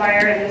I will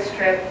acquire in this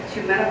trip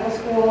to medical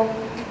school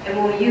and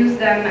will use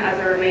them as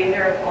a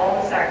reminder of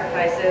all the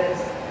sacrifices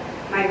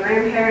my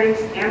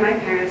grandparents and my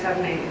parents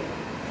have made.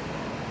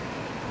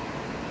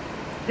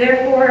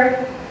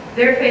 Therefore,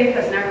 their faith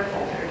has never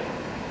faltered.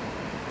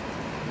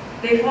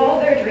 They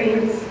followed their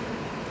dreams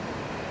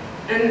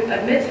and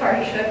amidst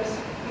hardships,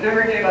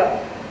 never gave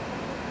up.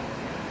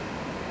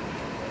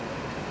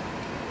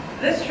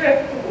 This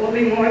trip will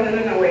be more than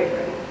an away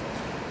trip.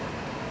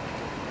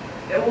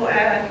 It will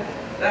add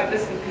that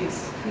missing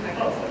piece.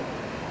 Awesome.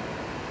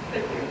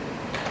 Thank you.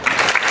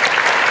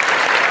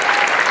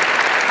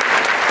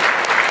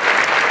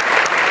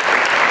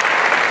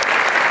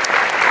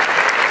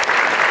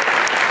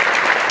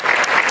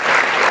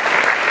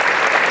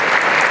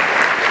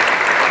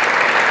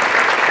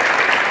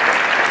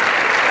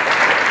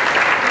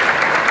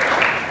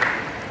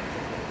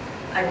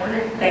 I want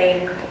to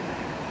thank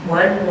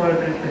one more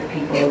group of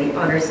people, the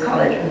Honors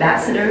College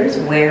Ambassadors.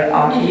 Where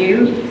are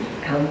you?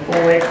 Come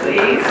forward,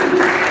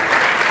 please.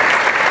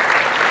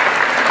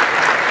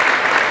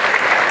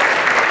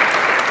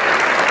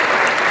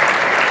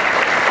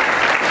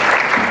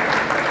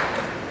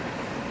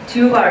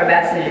 Two of our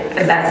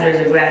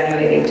ambassadors are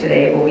graduating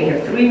today, but we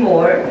have three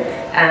more,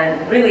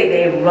 and really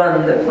they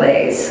run the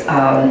place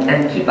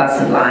and keep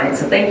us in line.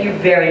 So thank you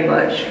very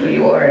much for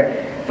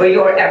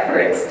your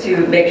efforts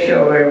to make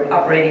sure we're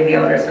operating the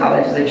Honors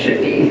College as it should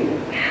be.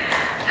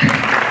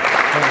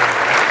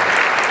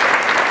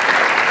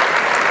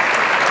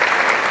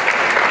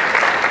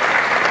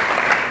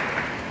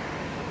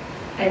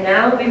 And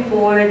now,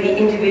 before the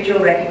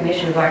individual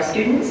recognition of our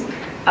students,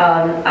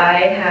 I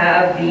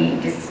have the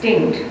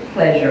distinct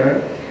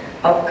pleasure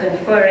of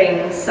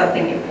conferring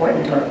something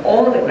important on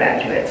all the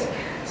graduates.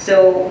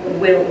 So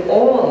will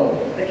all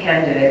the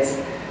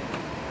candidates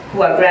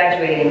who are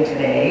graduating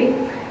today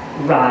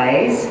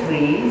rise,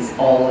 please,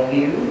 all of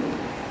you.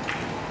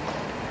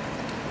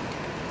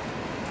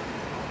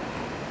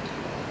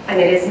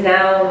 And it is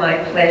now my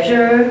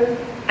pleasure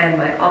and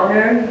my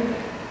honor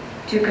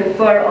to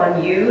confer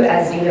on you,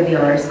 as Dean of the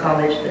Honors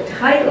College, the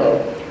title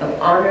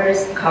of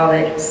Honors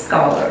College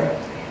Scholar.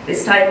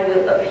 This title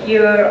will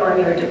appear on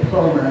your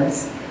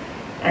diplomas,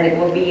 and it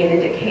will be an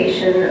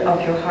indication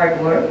of your hard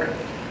work.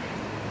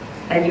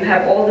 And you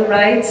have all the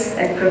rights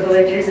and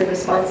privileges and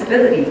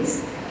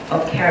responsibilities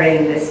of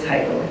carrying this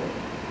title.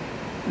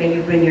 May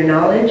you bring your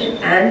knowledge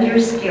and your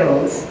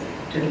skills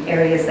to the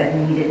areas that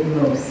need it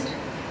most.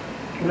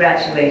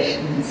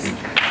 Congratulations.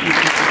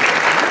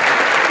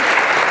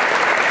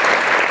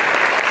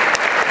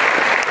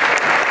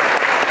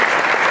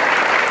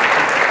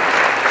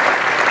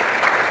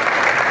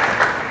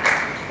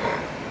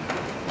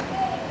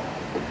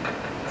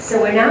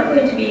 So we're now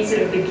going to be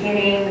sort of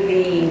beginning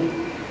the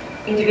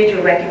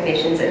individual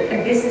recognitions,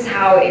 and this is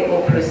how it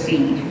will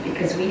proceed,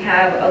 because we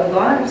have a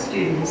lot of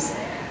students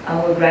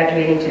who are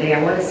graduating today.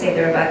 I want to say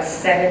there are about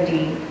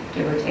 70,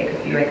 give or take a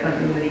few, I can't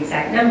remember the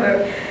exact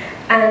number.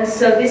 And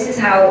so this is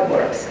how it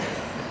works.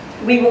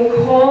 We will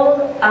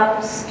call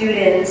up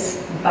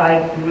students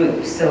by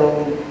group,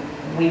 so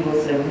we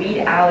will sort of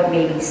read out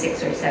maybe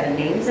 6 or 7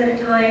 names at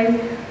a time.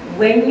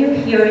 When you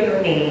hear your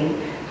name,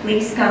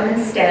 please come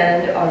and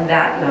stand on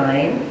that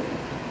line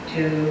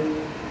to,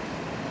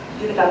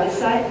 do it on this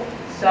side?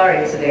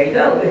 Sorry, so there you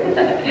go.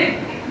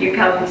 You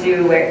come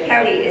to where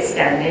Kelly is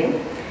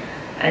standing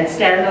and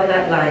stand on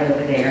that line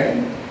over there.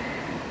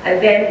 And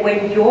then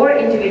when your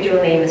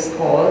individual name is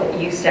called,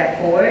 you step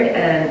forward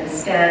and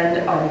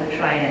stand on the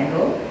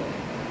triangle.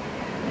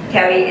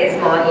 Kelly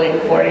is modeling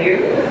for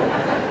you.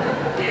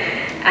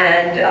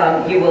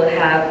 And you will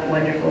have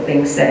wonderful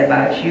things said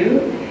about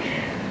you.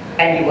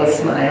 And you will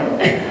smile.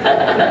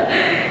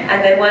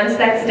 And then once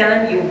that's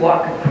done, you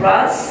walk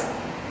across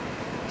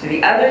to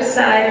the other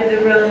side of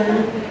the room,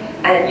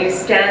 and you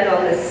stand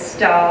on the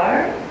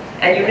star,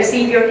 and you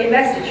receive your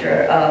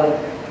investiture of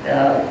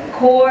the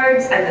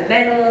cords and the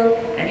medal,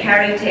 and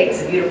Harry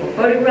takes a beautiful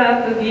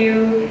photograph of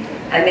you,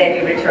 and then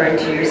you return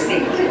to your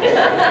seat.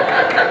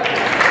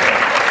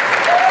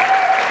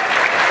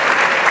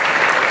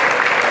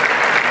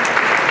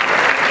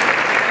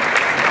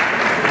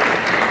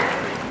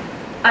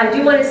 I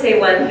do want to say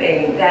one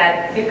thing,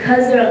 that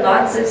because there are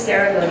lots of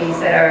ceremonies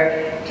that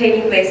are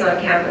taking place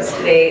on campus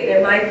today,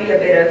 there might be a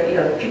bit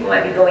of, people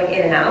might be going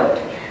in and out.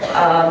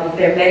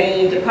 There are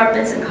many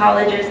departments and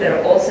colleges that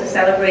are also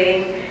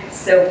celebrating,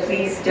 so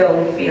please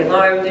don't be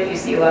alarmed if you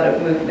see a lot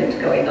of movement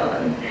going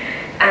on.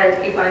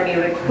 And if I may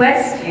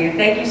request you,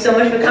 thank you so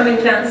much for coming,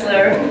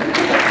 Chancellor.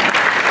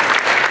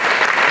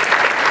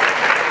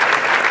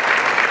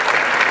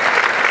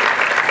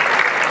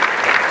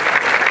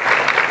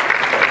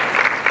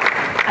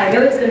 I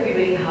know it's going to be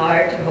really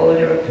hard to hold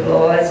your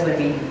applause when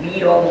we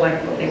read all the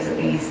wonderful things that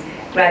these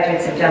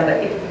graduates have done,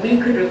 but if we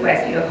could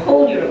request you to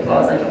hold your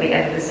applause until the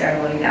end of the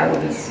ceremony, that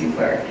would be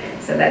super.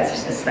 So that's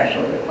just a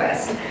special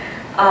request.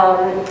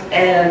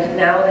 And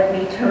now let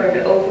me turn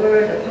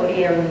over the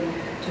podium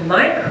to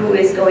Mike, who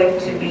is going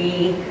to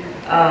be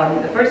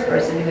the first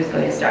person who is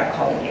going to start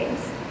calling names.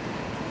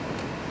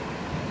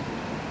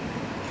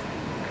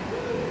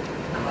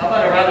 How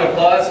about a round of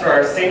applause for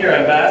our senior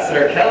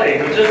ambassador, Kelly,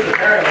 who just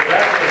apparently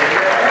graduated a year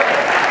early.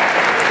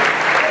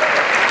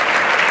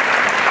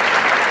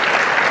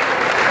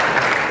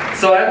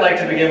 So I'd like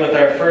to begin with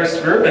our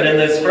first group, and in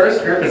this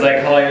first group, as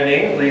I call your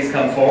name, please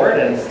come forward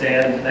and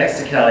stand next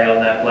to Kelly on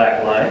that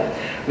black line.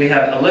 We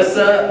have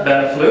Alyssa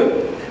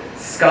Beneflu,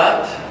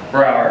 Scott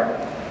Brower,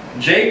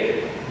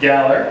 Jake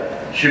Galler,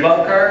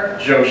 Shivankar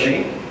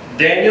Joshi,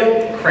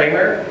 Daniel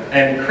Kramer,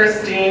 and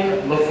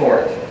Christine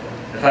Lafort.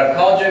 If I've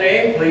called your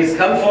name, please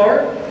come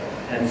forward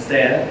and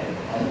stand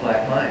on the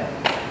black line.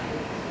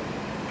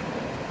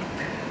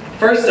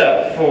 First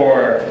up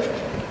for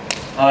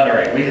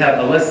honoring, we have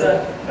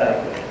Alyssa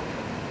Bentley.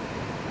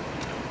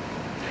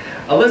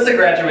 Alyssa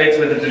graduates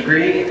with a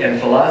degree in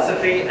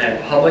philosophy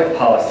and public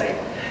policy.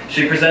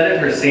 She presented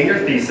her senior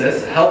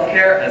thesis,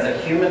 Healthcare as a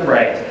Human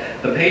Right,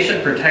 the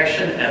Patient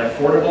Protection and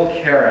Affordable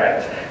Care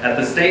Act, at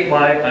the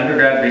statewide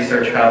undergrad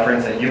research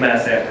conference at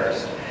UMass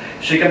Amherst.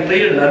 She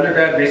completed an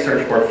undergrad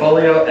research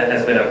portfolio and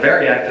has been a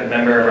very active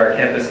member of our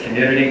campus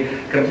community,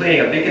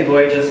 completing a Beacon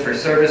Voyages for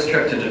Service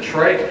trip to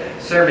Detroit,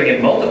 serving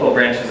in multiple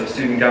branches of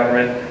student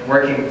government,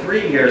 working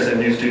 3 years in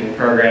new student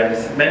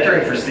programs,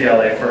 mentoring for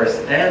CLA First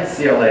and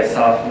CLA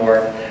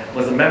Sophomore,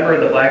 was a member of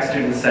the Black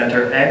Student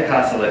Center and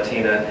Casa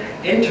Latina,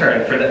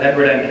 intern for the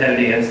Edward M.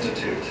 Kennedy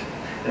Institute.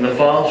 In the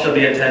fall, she'll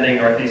be attending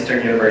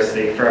Northeastern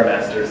University for a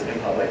master's in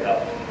public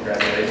health.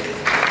 Congratulations.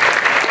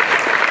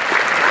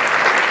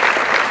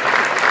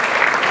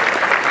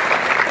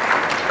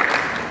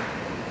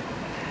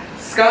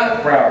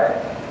 Scott Brower.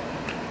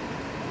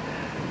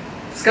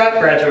 Scott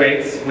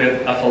graduates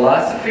with a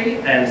philosophy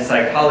and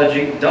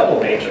psychology double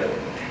major.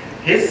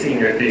 His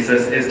senior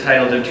thesis is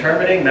titled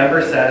Determining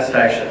Member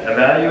Satisfaction,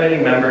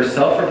 Evaluating Members'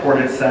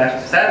 Self-Reported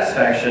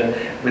Satisfaction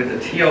with the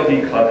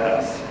TOB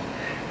Clubhouse.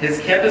 His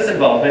campus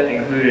involvement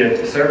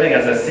included serving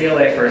as a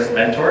CLA First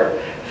mentor,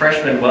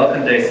 Freshman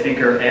Welcome Day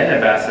speaker and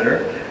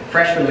ambassador,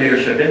 Freshman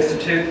Leadership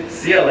Institute,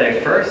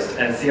 CLA First,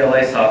 and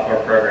CLA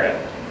Sophomore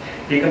program.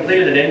 He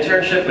completed an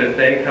internship with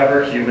Bay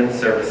Cover Human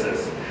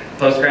Services.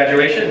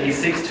 Post-graduation, he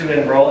seeks to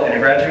enroll in a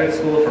graduate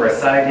school for a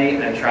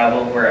PsyD and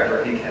travel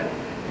wherever he can.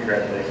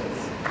 Congratulations.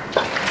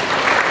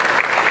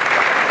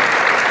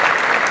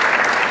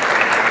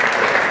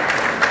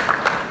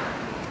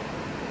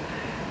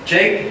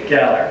 Jake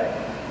Galler.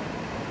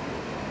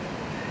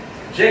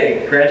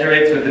 Jake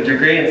graduates with a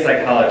degree in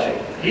psychology.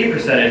 He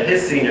presented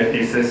his senior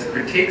thesis,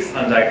 Critiques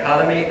on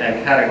Dichotomy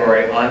and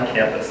Category on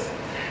Campus.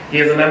 He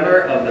is a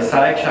member of the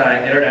Psi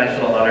Chi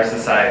International Honor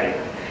Society.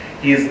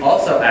 He is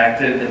also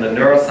active in the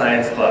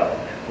Neuroscience Club,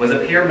 was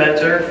a peer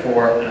mentor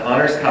for an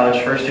Honors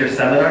College first-year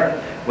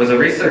seminar, was a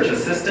research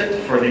assistant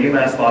for the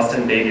UMass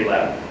Boston Baby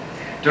Lab.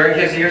 During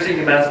his years at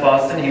UMass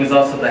Boston, he was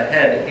also the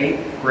head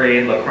 8th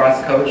grade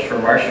lacrosse coach for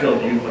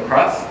Marshfield Youth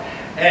Lacrosse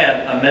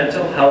and a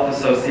mental health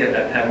associate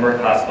at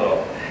Pembroke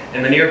Hospital.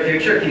 In the near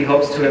future, he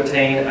hopes to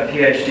obtain a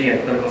PhD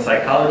in clinical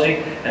psychology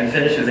and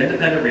finish his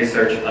independent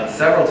research on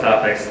several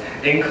topics,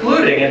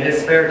 including, in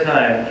his spare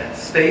time,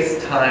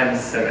 space-time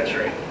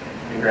symmetry.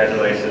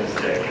 Congratulations,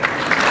 Jake.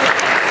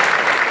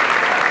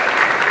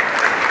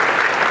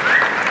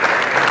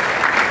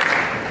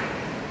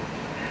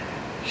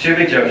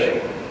 Shubi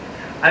Joshi.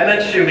 I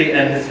met Shubi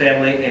and his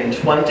family in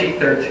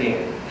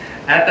 2013.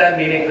 At that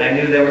meeting, I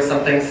knew there was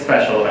something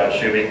special about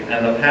Shubi,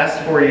 and the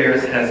past 4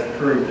 years has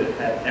proved it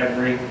at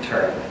every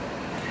turn.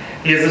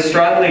 He is a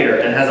strong leader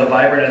and has a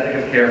vibrant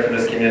ethic of care for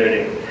this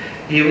community.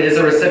 He is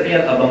a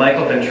recipient of the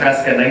Michael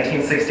Ventraska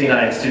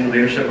 1969 Student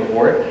Leadership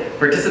Award,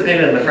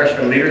 participated in the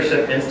Freshman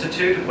Leadership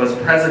Institute, was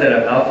president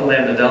of Alpha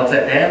Lambda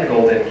Delta and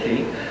Golden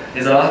Key,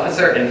 is an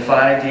officer in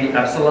Phi D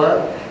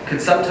Epsilon,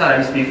 could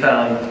sometimes be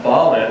found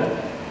ballin'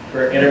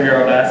 for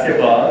intramural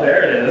basketball,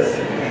 there it is,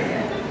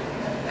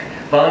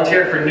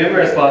 volunteered for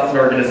numerous Boston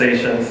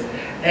organizations,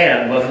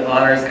 and was an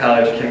Honors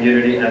College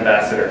Community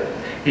Ambassador.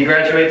 He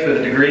graduates with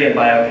a degree in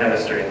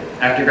biochemistry.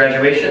 After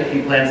graduation,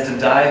 he plans to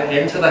dive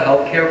into the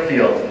healthcare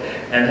field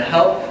and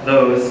help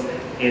those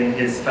in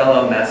his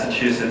fellow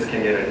Massachusetts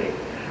community.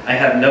 I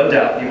have no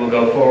doubt he will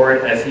go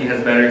forward as he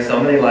has bettered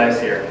so many lives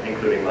here,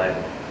 including mine.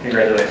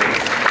 Congratulations.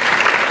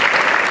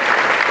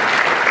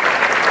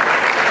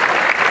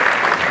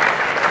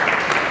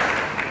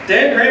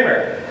 Dan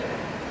Kramer.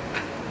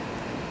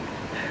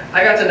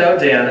 I got to know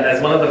Dan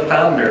as one of the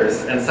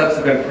founders and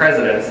subsequent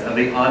presidents of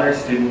the Honor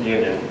Student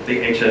Union,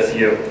 the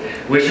HSU,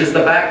 which is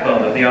the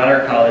backbone of the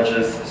Honor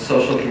College's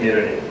social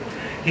community.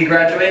 He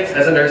graduates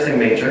as a nursing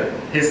major.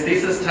 His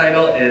thesis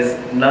title is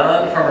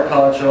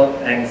Non-Pharmacological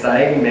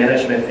Anxiety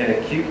Management in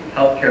Acute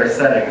Healthcare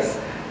Settings,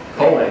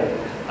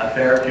 a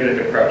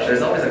therapeutic approach.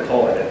 There's always a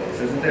colon in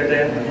these, isn't there,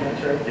 Dan? I'm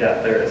not sure. Yeah,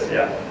 there is,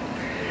 yeah.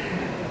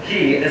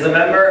 He is a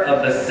member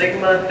of the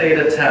Sigma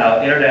Theta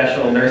Tau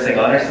International Nursing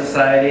Honor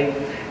Society.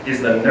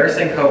 He's the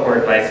nursing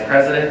cohort vice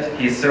president.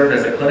 He's served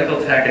as a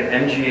clinical tech at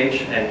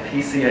MGH and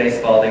PCA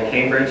Spalding,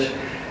 Cambridge.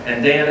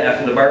 And Dan,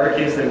 after the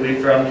barbecues that we've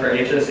thrown for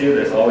HSU,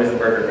 there's always a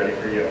burger ready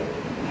for you.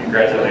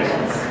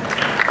 Congratulations.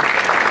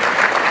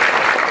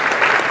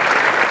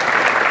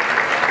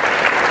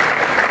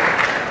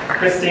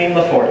 Christine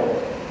LaForte.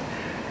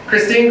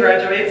 Christine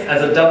graduates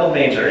as a double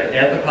major in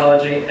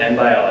anthropology and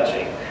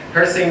biology.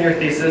 Her senior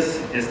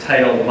thesis is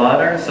titled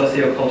Modern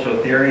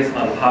Sociocultural Theories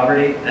on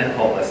Poverty and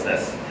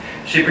Homelessness.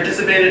 She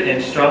participated in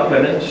Strong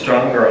Women,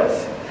 Strong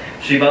Girls.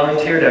 She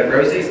volunteered at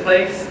Rosie's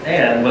Place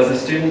and was a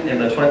student in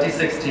the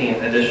 2016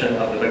 edition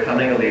of the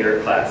Becoming a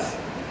Leader class.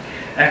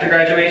 After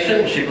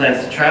graduation, she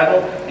plans to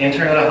travel,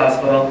 intern at a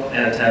hospital,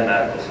 and attend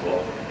medical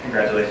school.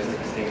 Congratulations,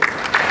 Christine.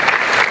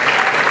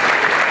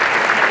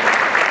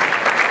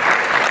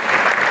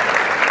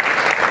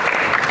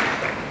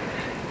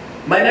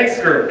 My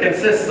next group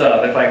consists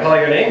of, if I call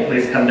your name,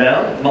 please come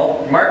down,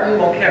 Martin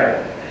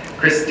Mulcairn,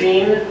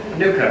 Christine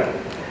Newcomb,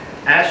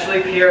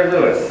 Ashley Pierre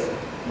Lewis,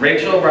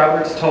 Rachel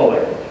Roberts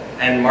Toller,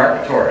 and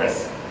Mark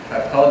Torres. If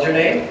I've called your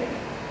name,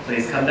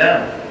 please come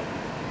down.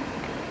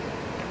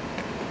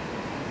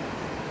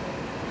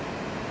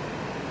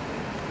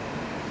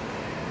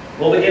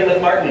 We'll begin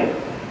with Martin.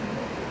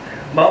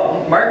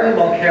 Martin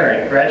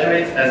Mulcairn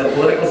graduates as a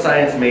political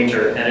science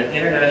major and an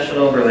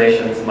international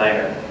relations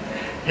minor.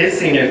 His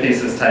senior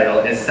thesis title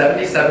is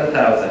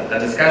 77,000, a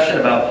discussion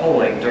about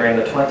polling during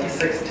the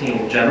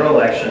 2016 general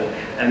election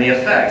and the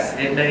effects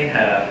it may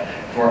have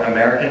for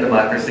American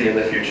democracy in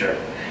the future.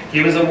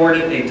 He was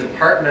awarded a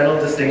Departmental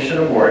Distinction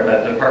Award by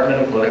the Department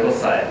of Political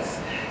Science.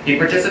 He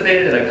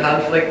participated in a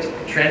conflict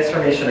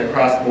transformation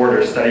across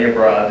borders study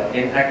abroad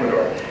in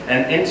Ecuador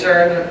and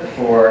interned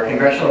for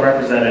Congressional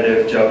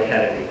Representative Joe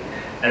Kennedy,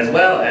 as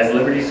well as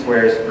Liberty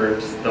Square's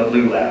group's The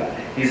Blue Lab.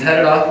 He's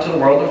headed off to the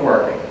world of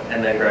work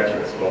and then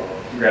graduate school.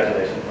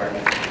 Congratulations,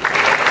 Martin.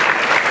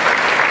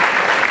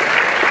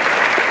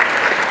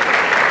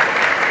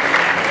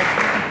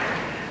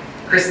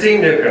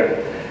 Christine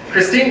Newcomb.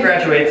 Christine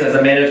graduates as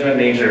a management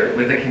major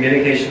with a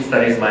communication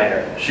studies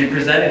minor. She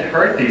presented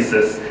her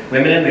thesis,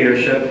 Women in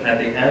Leadership, at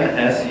the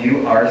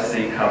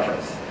MSURC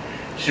conference.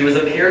 She was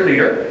a peer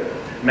leader,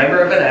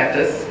 member of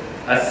Enactus,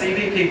 a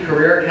CVP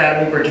Career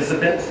Academy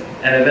participant,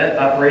 an event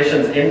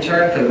operations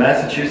intern for the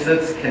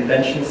Massachusetts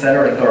Convention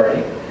Center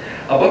Authority,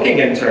 a booking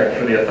intern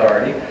for the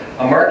authority,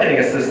 a marketing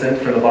assistant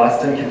for the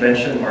Boston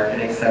Convention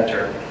Marketing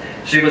Center.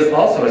 She was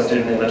also a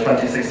student in the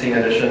 2016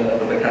 edition of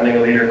the Becoming a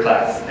Leader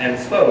class and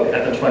spoke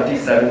at the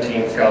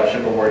 2017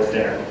 Scholarship Awards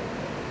dinner.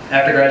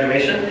 After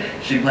graduation,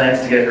 she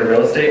plans to get her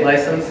real estate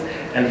license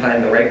and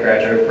find the right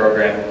graduate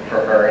program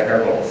for her and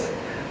her goals.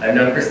 I've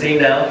known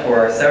Christine now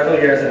for several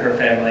years in her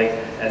family,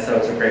 and so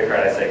it's with great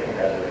pride I say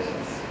congratulations.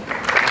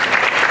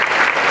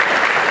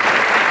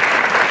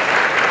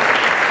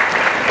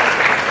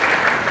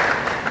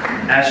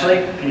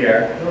 Ashley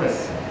Pierre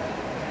Lewis.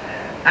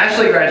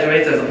 Ashley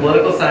graduates as a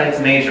political science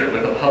major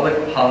with a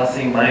public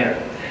policy minor.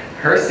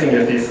 Her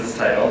senior thesis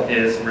title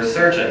is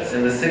Resurgence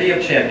in the City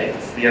of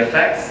Champions, the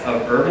Effects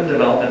of Urban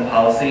Development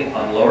Policy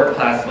on Lower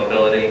Class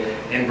Mobility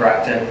in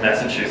Brockton,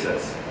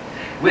 Massachusetts,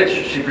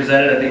 which she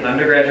presented at the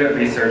Undergraduate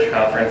Research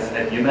Conference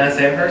at UMass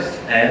Amherst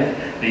and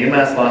the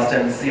UMass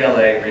Boston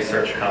CLA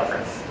Research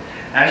Conference.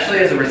 Ashley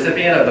is a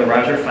recipient of the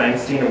Roger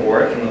Feinstein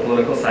Award from the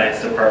Political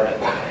Science Department.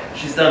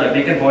 She's done a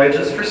Beacon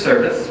Voyages for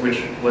Service,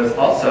 which was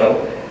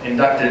also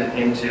inducted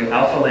into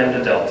Alpha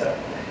Lambda Delta.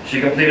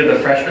 She completed the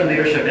Freshman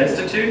Leadership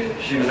Institute.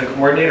 She was a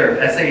coordinator of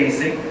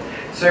SAEC,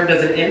 served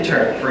as an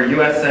intern for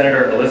U.S.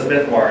 Senator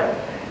Elizabeth Warren.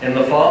 In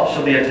the fall,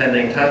 she'll be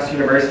attending Tufts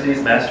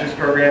University's Master's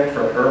Program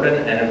for Urban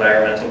and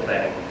Environmental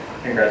Planning.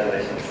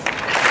 Congratulations.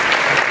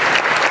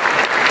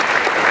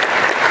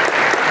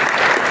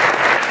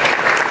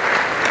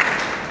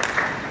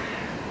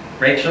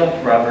 Rachel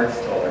Roberts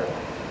Toller.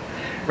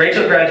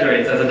 Rachel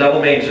graduates as a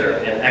double major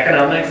in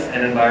Economics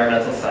and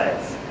Environmental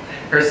Science.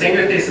 Her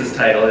senior thesis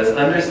title is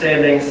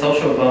Understanding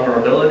Social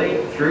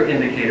Vulnerability Through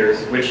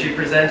Indicators, which she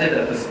presented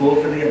at the School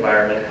for the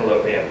Environment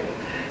Colloquium.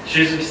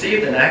 She's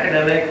received an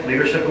Academic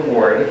Leadership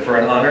Award for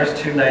an Honors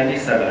 290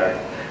 seminar,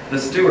 the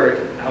Stewart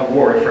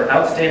Award for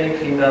Outstanding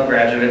Female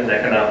Graduate in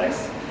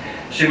Economics.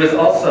 She was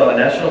also a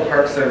National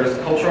Park Service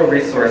Cultural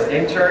Resource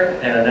Intern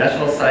and a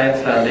National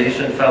Science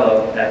Foundation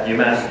Fellow at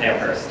UMass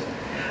Amherst.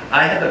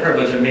 I had the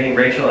privilege of meeting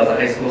Rachel as a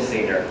high school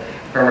senior.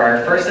 From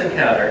our first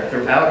encounter,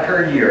 throughout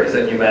her years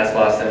at UMass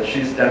Boston,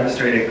 she's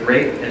demonstrated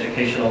great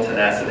educational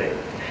tenacity.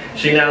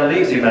 She now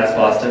leaves UMass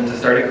Boston to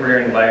start a career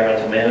in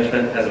environmental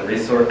management as a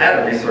resource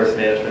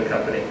management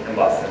company in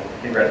Boston.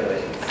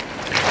 Congratulations.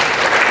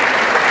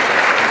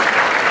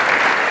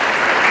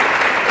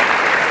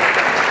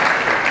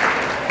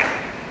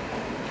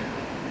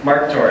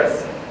 Mark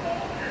Torres.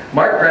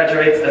 Mark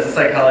graduates as a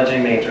psychology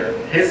major.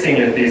 His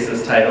senior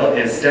thesis title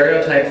is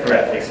Stereotype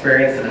Threat,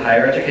 Experience in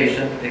Higher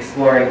Education,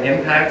 Exploring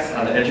Impacts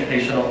on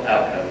Educational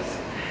Outcomes.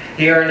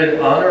 He earned an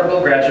honorable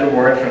graduate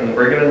award from the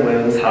Brigham and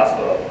Women's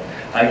Hospital.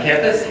 On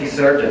campus, he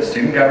served in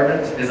student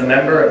government, is a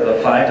member of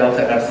the Phi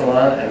Delta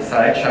Epsilon and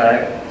Psi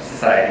Chi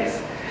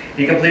societies.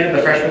 He completed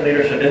the Freshman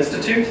Leadership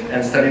Institute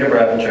and studied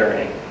abroad in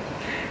Germany.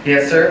 He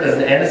has served as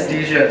an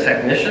anesthesia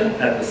technician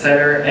at the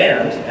Center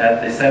and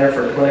at the Center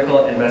for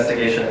Clinical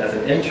Investigation as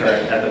an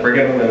intern at the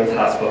Brigham and Women's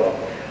Hospital.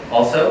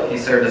 Also, he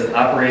served as an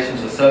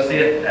operations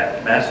associate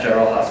at Mass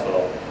General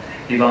Hospital.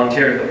 He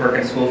volunteered at the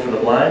Perkins School for the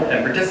Blind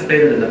and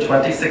participated in the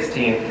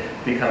 2016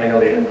 Becoming a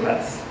Leader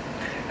class.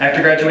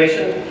 After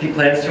graduation, he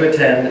plans to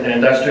attend an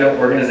industrial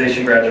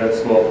organization graduate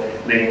school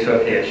leading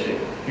to a PhD.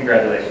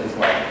 Congratulations,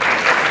 Mark.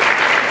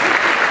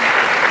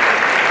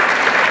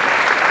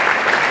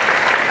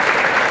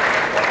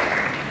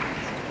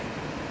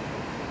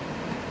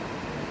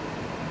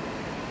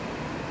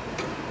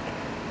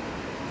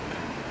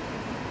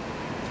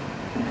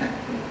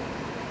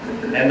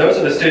 And those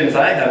are the students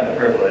I have the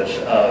privilege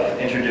of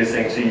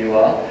introducing to you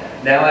all.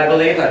 Now I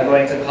believe I'm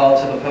going to call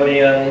to the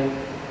podium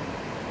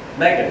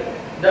Megan.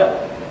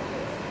 No.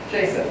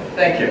 Jason,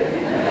 thank you.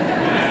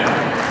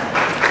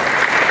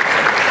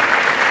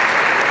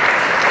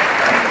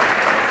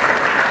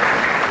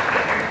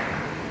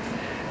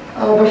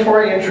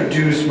 Before I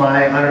introduce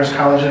my Honors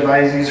College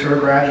advisees who are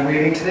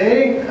graduating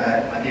today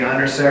at the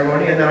honors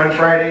ceremony and then on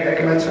Friday at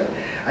commencement,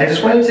 I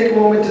just wanted to take a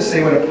moment to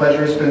say what a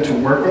pleasure it's been to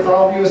work with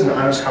all of you as an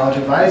Honors College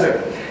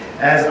advisor.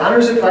 As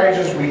honors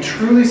advisors, we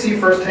truly see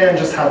firsthand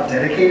just how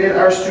dedicated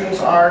our students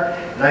are,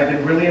 and I've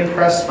been really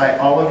impressed by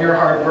all of your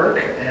hard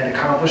work and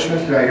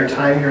accomplishments throughout your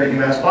time here at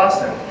UMass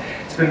Boston.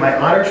 It's been my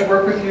honor to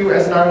work with you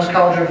as an Honors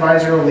College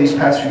advisor over these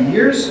past few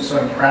years, so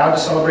I'm proud to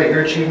celebrate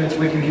your achievements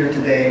with you here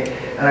today,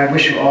 and I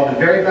wish you all the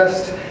very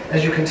best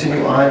as you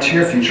continue on to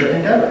your future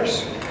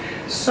endeavors.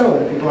 So,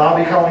 the people I'll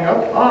be calling up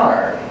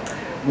are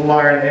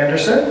Lauren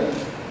Anderson,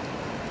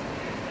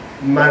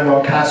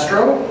 Manuel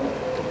Castro,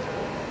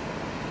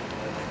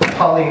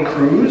 Pauline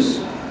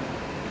Cruz,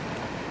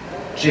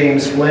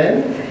 James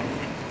Flynn,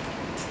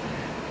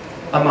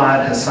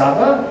 Ahmad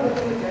Hassaba,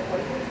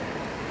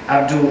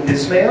 Abdul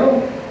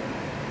Ismail,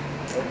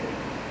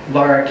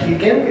 Laura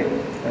Keegan,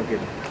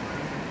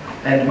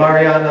 and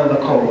Mariana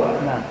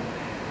Lacola.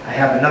 I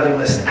have another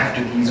list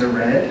after these are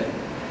read,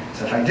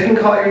 so if I didn't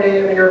call your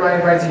name and you're my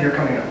advisee, you're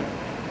coming up.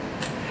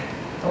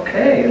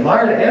 Okay,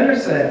 Lauren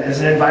Anderson is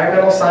an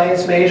environmental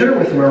science major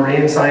with a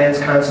marine science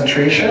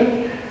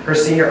concentration. Her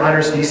senior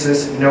honors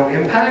thesis, No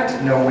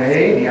Impact, No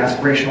Way, the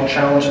aspirational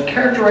challenge of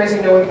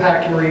characterizing no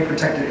impact in marine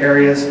protected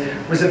areas,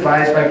 was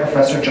advised by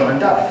Professor John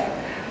Duff.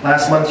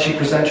 Last month, she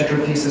presented her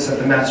thesis at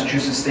the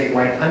Massachusetts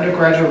Statewide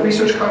Undergraduate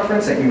Research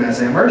Conference at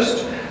UMass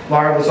Amherst.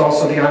 Laura was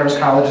also the Honors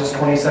College's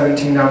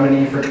 2017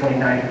 nominee for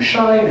 29 Who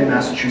Shine in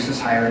Massachusetts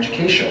higher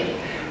education.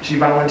 She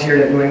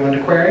volunteered at New England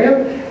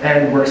Aquarium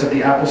and works at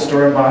the Apple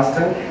Store in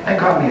Boston and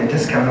got me a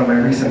discount on my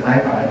recent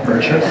iPod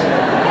purchase.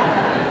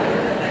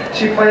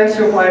 She plans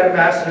to apply to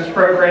master's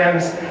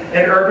programs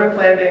in urban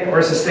planning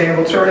or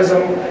sustainable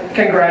tourism.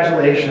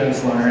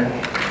 Congratulations, Lauren.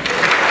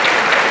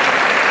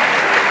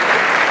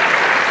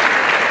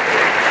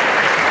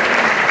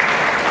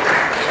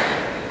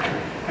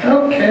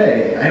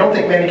 Okay, I don't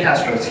think Manny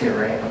Castro's here,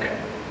 right? Okay.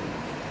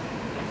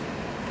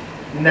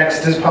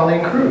 Next is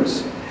Pauline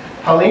Cruz.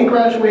 Pauline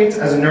graduates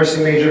as a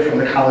nursing major from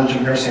the College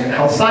of Nursing and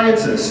Health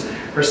Sciences.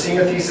 Her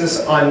senior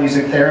thesis on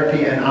music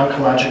therapy and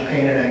oncologic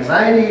pain and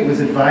anxiety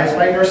was advised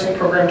by Nursing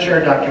Program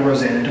Chair Dr.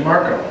 Rosanna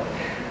DeMarco.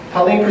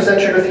 Pauline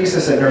presented her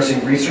thesis at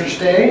Nursing Research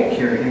Day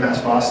here at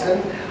UMass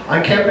Boston.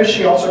 On campus,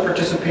 she also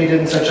participated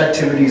in such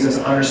activities as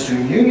Honor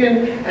Student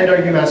Union and our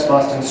UMass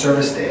Boston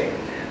Service Day.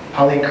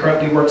 Pauline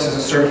currently works as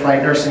a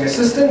certified nursing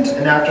assistant,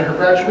 and after her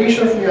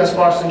graduation from UMass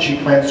Boston, she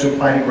plans to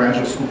apply to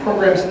graduate school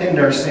programs in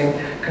nursing.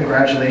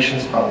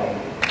 Congratulations, Pauline.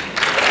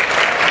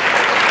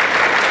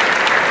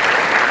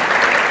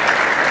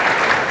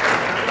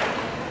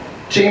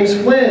 James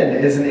Flynn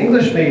is an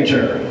English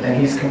major, and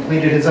he's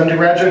completed his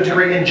undergraduate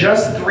degree in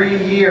just 3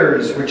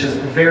 years, which is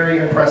very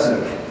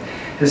impressive.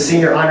 His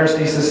senior honors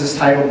thesis is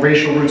titled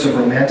Racial Roots of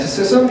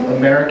Romanticism,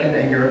 American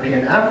and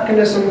European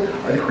Africanism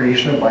are the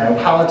Creation of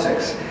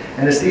Biopolitics.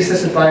 And his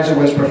thesis advisor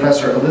was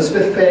Professor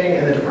Elizabeth Fay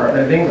in the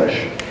Department of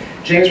English.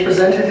 James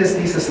presented his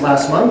thesis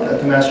last month at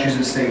the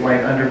Massachusetts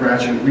Statewide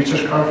Undergraduate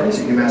Research Conference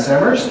at UMass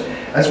Amherst,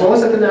 as well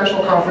as at the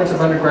National Conference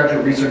of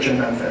Undergraduate Research in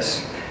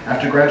Memphis.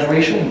 After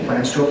graduation, he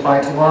plans to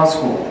apply to law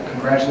school.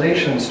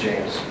 Congratulations,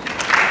 James.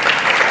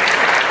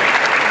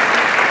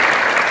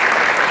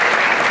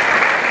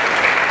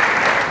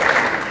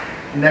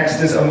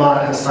 Next is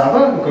Ahmad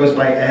Hassaba, who goes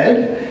by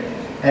Ed,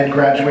 and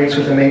graduates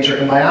with a major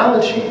in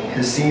biology.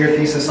 His senior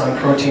thesis on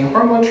protein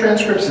hormone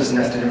transcripts as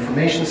nested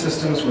information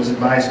systems was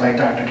advised by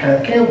Dr.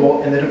 Kenneth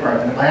Campbell in the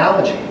Department of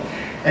Biology.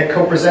 Ed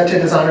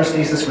co-presented his honors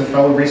thesis with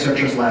fellow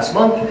researchers last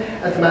month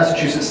at the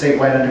Massachusetts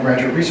Statewide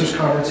Undergraduate Research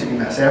Conference at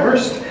UMass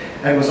Amherst,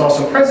 and was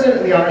also president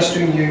of the Honor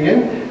Student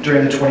Union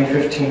during the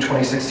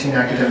 2015-2016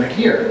 academic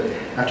year.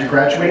 After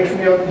graduating from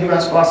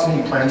UMass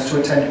Boston, he plans to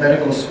attend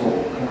medical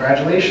school.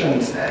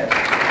 Congratulations, Ed.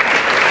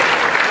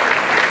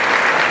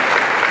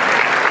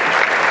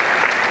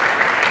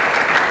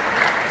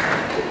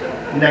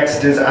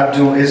 Next is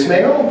Abdul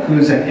Ismail,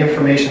 who's an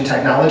information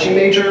technology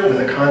major with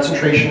a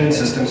concentration in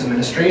systems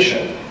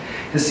administration.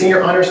 His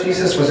senior honors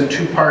thesis was a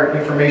 2-part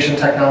information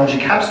technology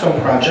capstone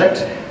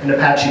project, an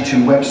Apache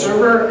 2 web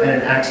server, and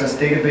an Access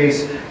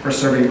database for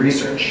survey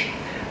research.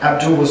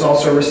 Abdul was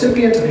also a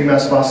recipient of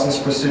UMass Boston's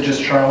prestigious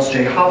Charles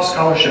J. Hoff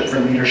Scholarship for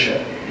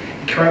Leadership.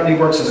 He currently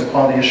works as a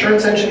quality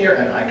assurance engineer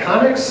at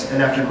Iconics,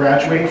 and after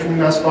graduating from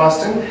UMass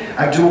Boston,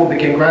 Abdul will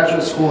begin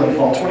graduate school in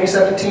fall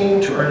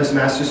 2017 to earn his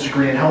master's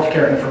degree in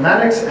healthcare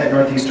informatics at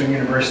Northeastern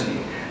University.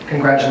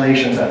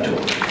 Congratulations,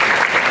 Abdul.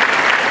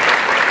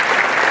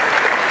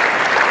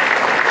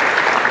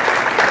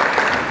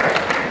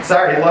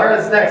 Sorry,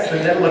 Laura's next,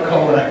 and then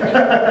Lacola.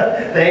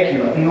 Thank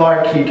you, and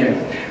Laura Keegan.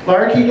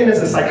 Laura Keegan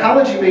is a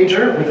psychology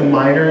major with a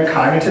minor in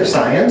cognitive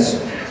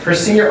science. Her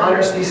senior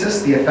honors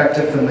thesis, The Effect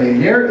of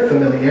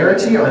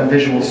Familiarity on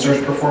Visual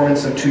Search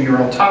Performance of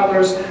 2-year-old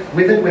toddlers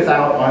with and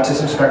without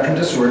autism spectrum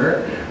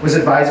disorder, was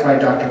advised by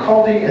Dr.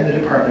 Caldy in the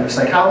Department of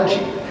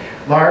Psychology.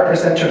 Laura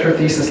presented her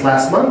thesis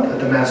last month at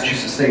the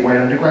Massachusetts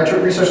Statewide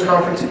Undergraduate Research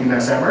Conference at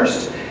UMass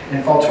Amherst.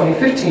 In fall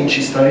 2015,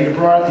 she studied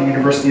abroad at the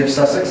University of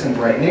Sussex in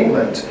Brighton,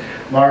 England.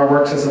 Laura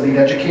works as a lead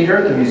educator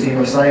at the Museum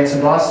of Science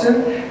in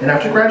Boston, and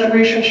after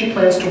graduation, she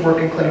plans to work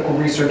in clinical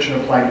research and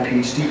apply to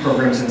PhD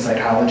programs in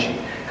psychology.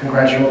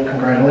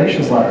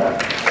 Congratulations, Laura.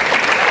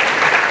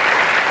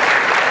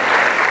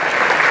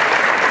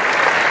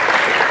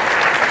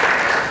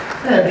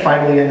 And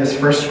finally, in this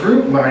first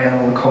group,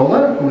 Mariana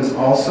Lacola, who is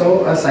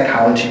also a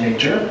psychology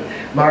major.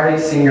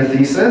 Mari's senior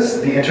thesis,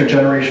 The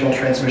Intergenerational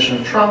Transmission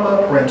of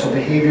Trauma, Parental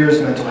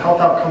Behaviors, Mental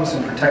Health Outcomes,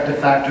 and Protective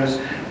Factors,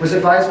 was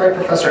advised by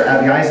Professor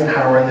Abby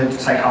Eisenhower in the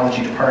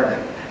psychology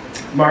department.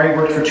 Mari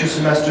worked for 2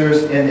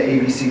 semesters in the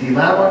ABCD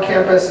lab on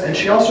campus, and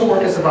she also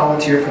worked as a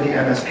volunteer for the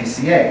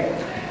MSPCA.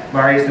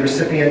 Mari is the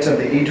recipient of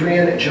the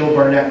Adrienne Jill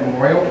Barnett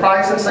Memorial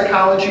Prize in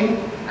Psychology.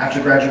 After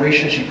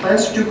graduation, she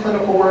plans to do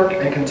clinical work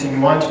and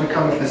continue on to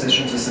become a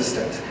physician's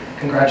assistant.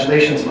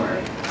 Congratulations, Mari.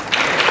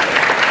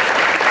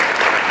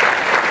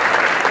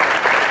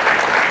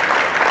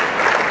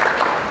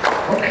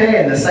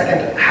 Okay, in the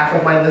second half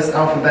of my list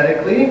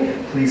alphabetically,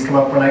 please come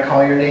up when I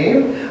call your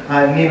name.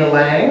 Nina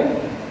Lang,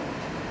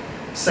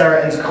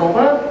 Sarah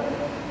Enzakova,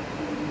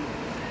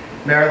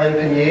 Marilyn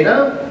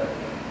Pineda,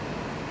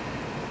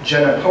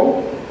 Jenna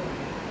Pope,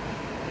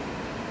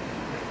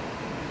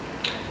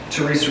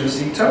 Teresa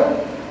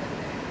Rosito,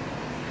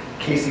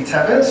 Casey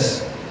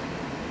Tevis,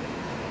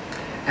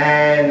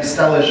 and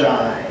Stella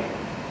Jai.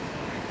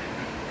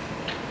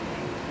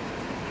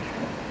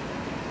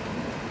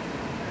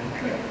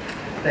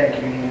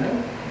 Thank you,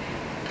 Nina.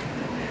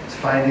 It's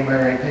finding my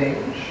right page.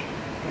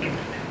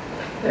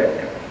 There we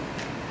go.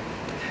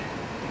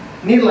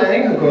 Nina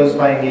Lang, who goes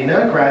by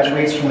Nina,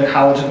 graduates from the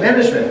College of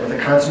Management with a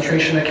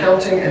concentration in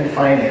accounting and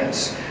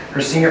finance. Her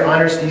senior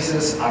honors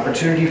thesis,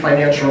 Opportunity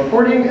Financial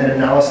Reporting and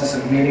Analysis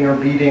of Meeting or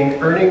Beating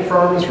Earning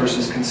Firms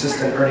versus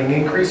Consistent Earning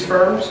Increase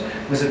Firms,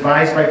 was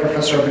advised by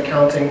Professor of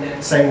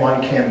Accounting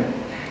Sang-Won Kim.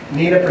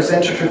 Nina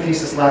presented her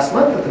thesis last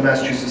month at the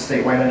Massachusetts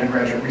Statewide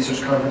Undergraduate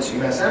Research Conference at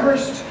UMass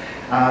Amherst.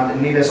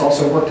 Nina has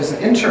also worked as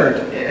an intern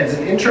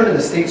in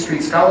the State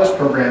Street Scholars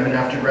Program, and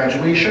after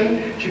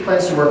graduation, she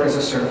plans to work as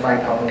a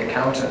certified public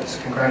accountant.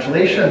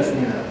 Congratulations,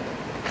 Nina.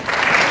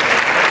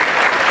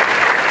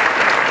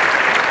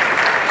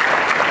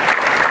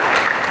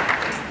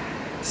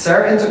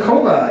 Sarah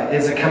Enzakova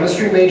is a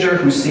chemistry major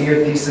whose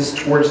senior thesis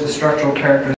towards the structural characteristics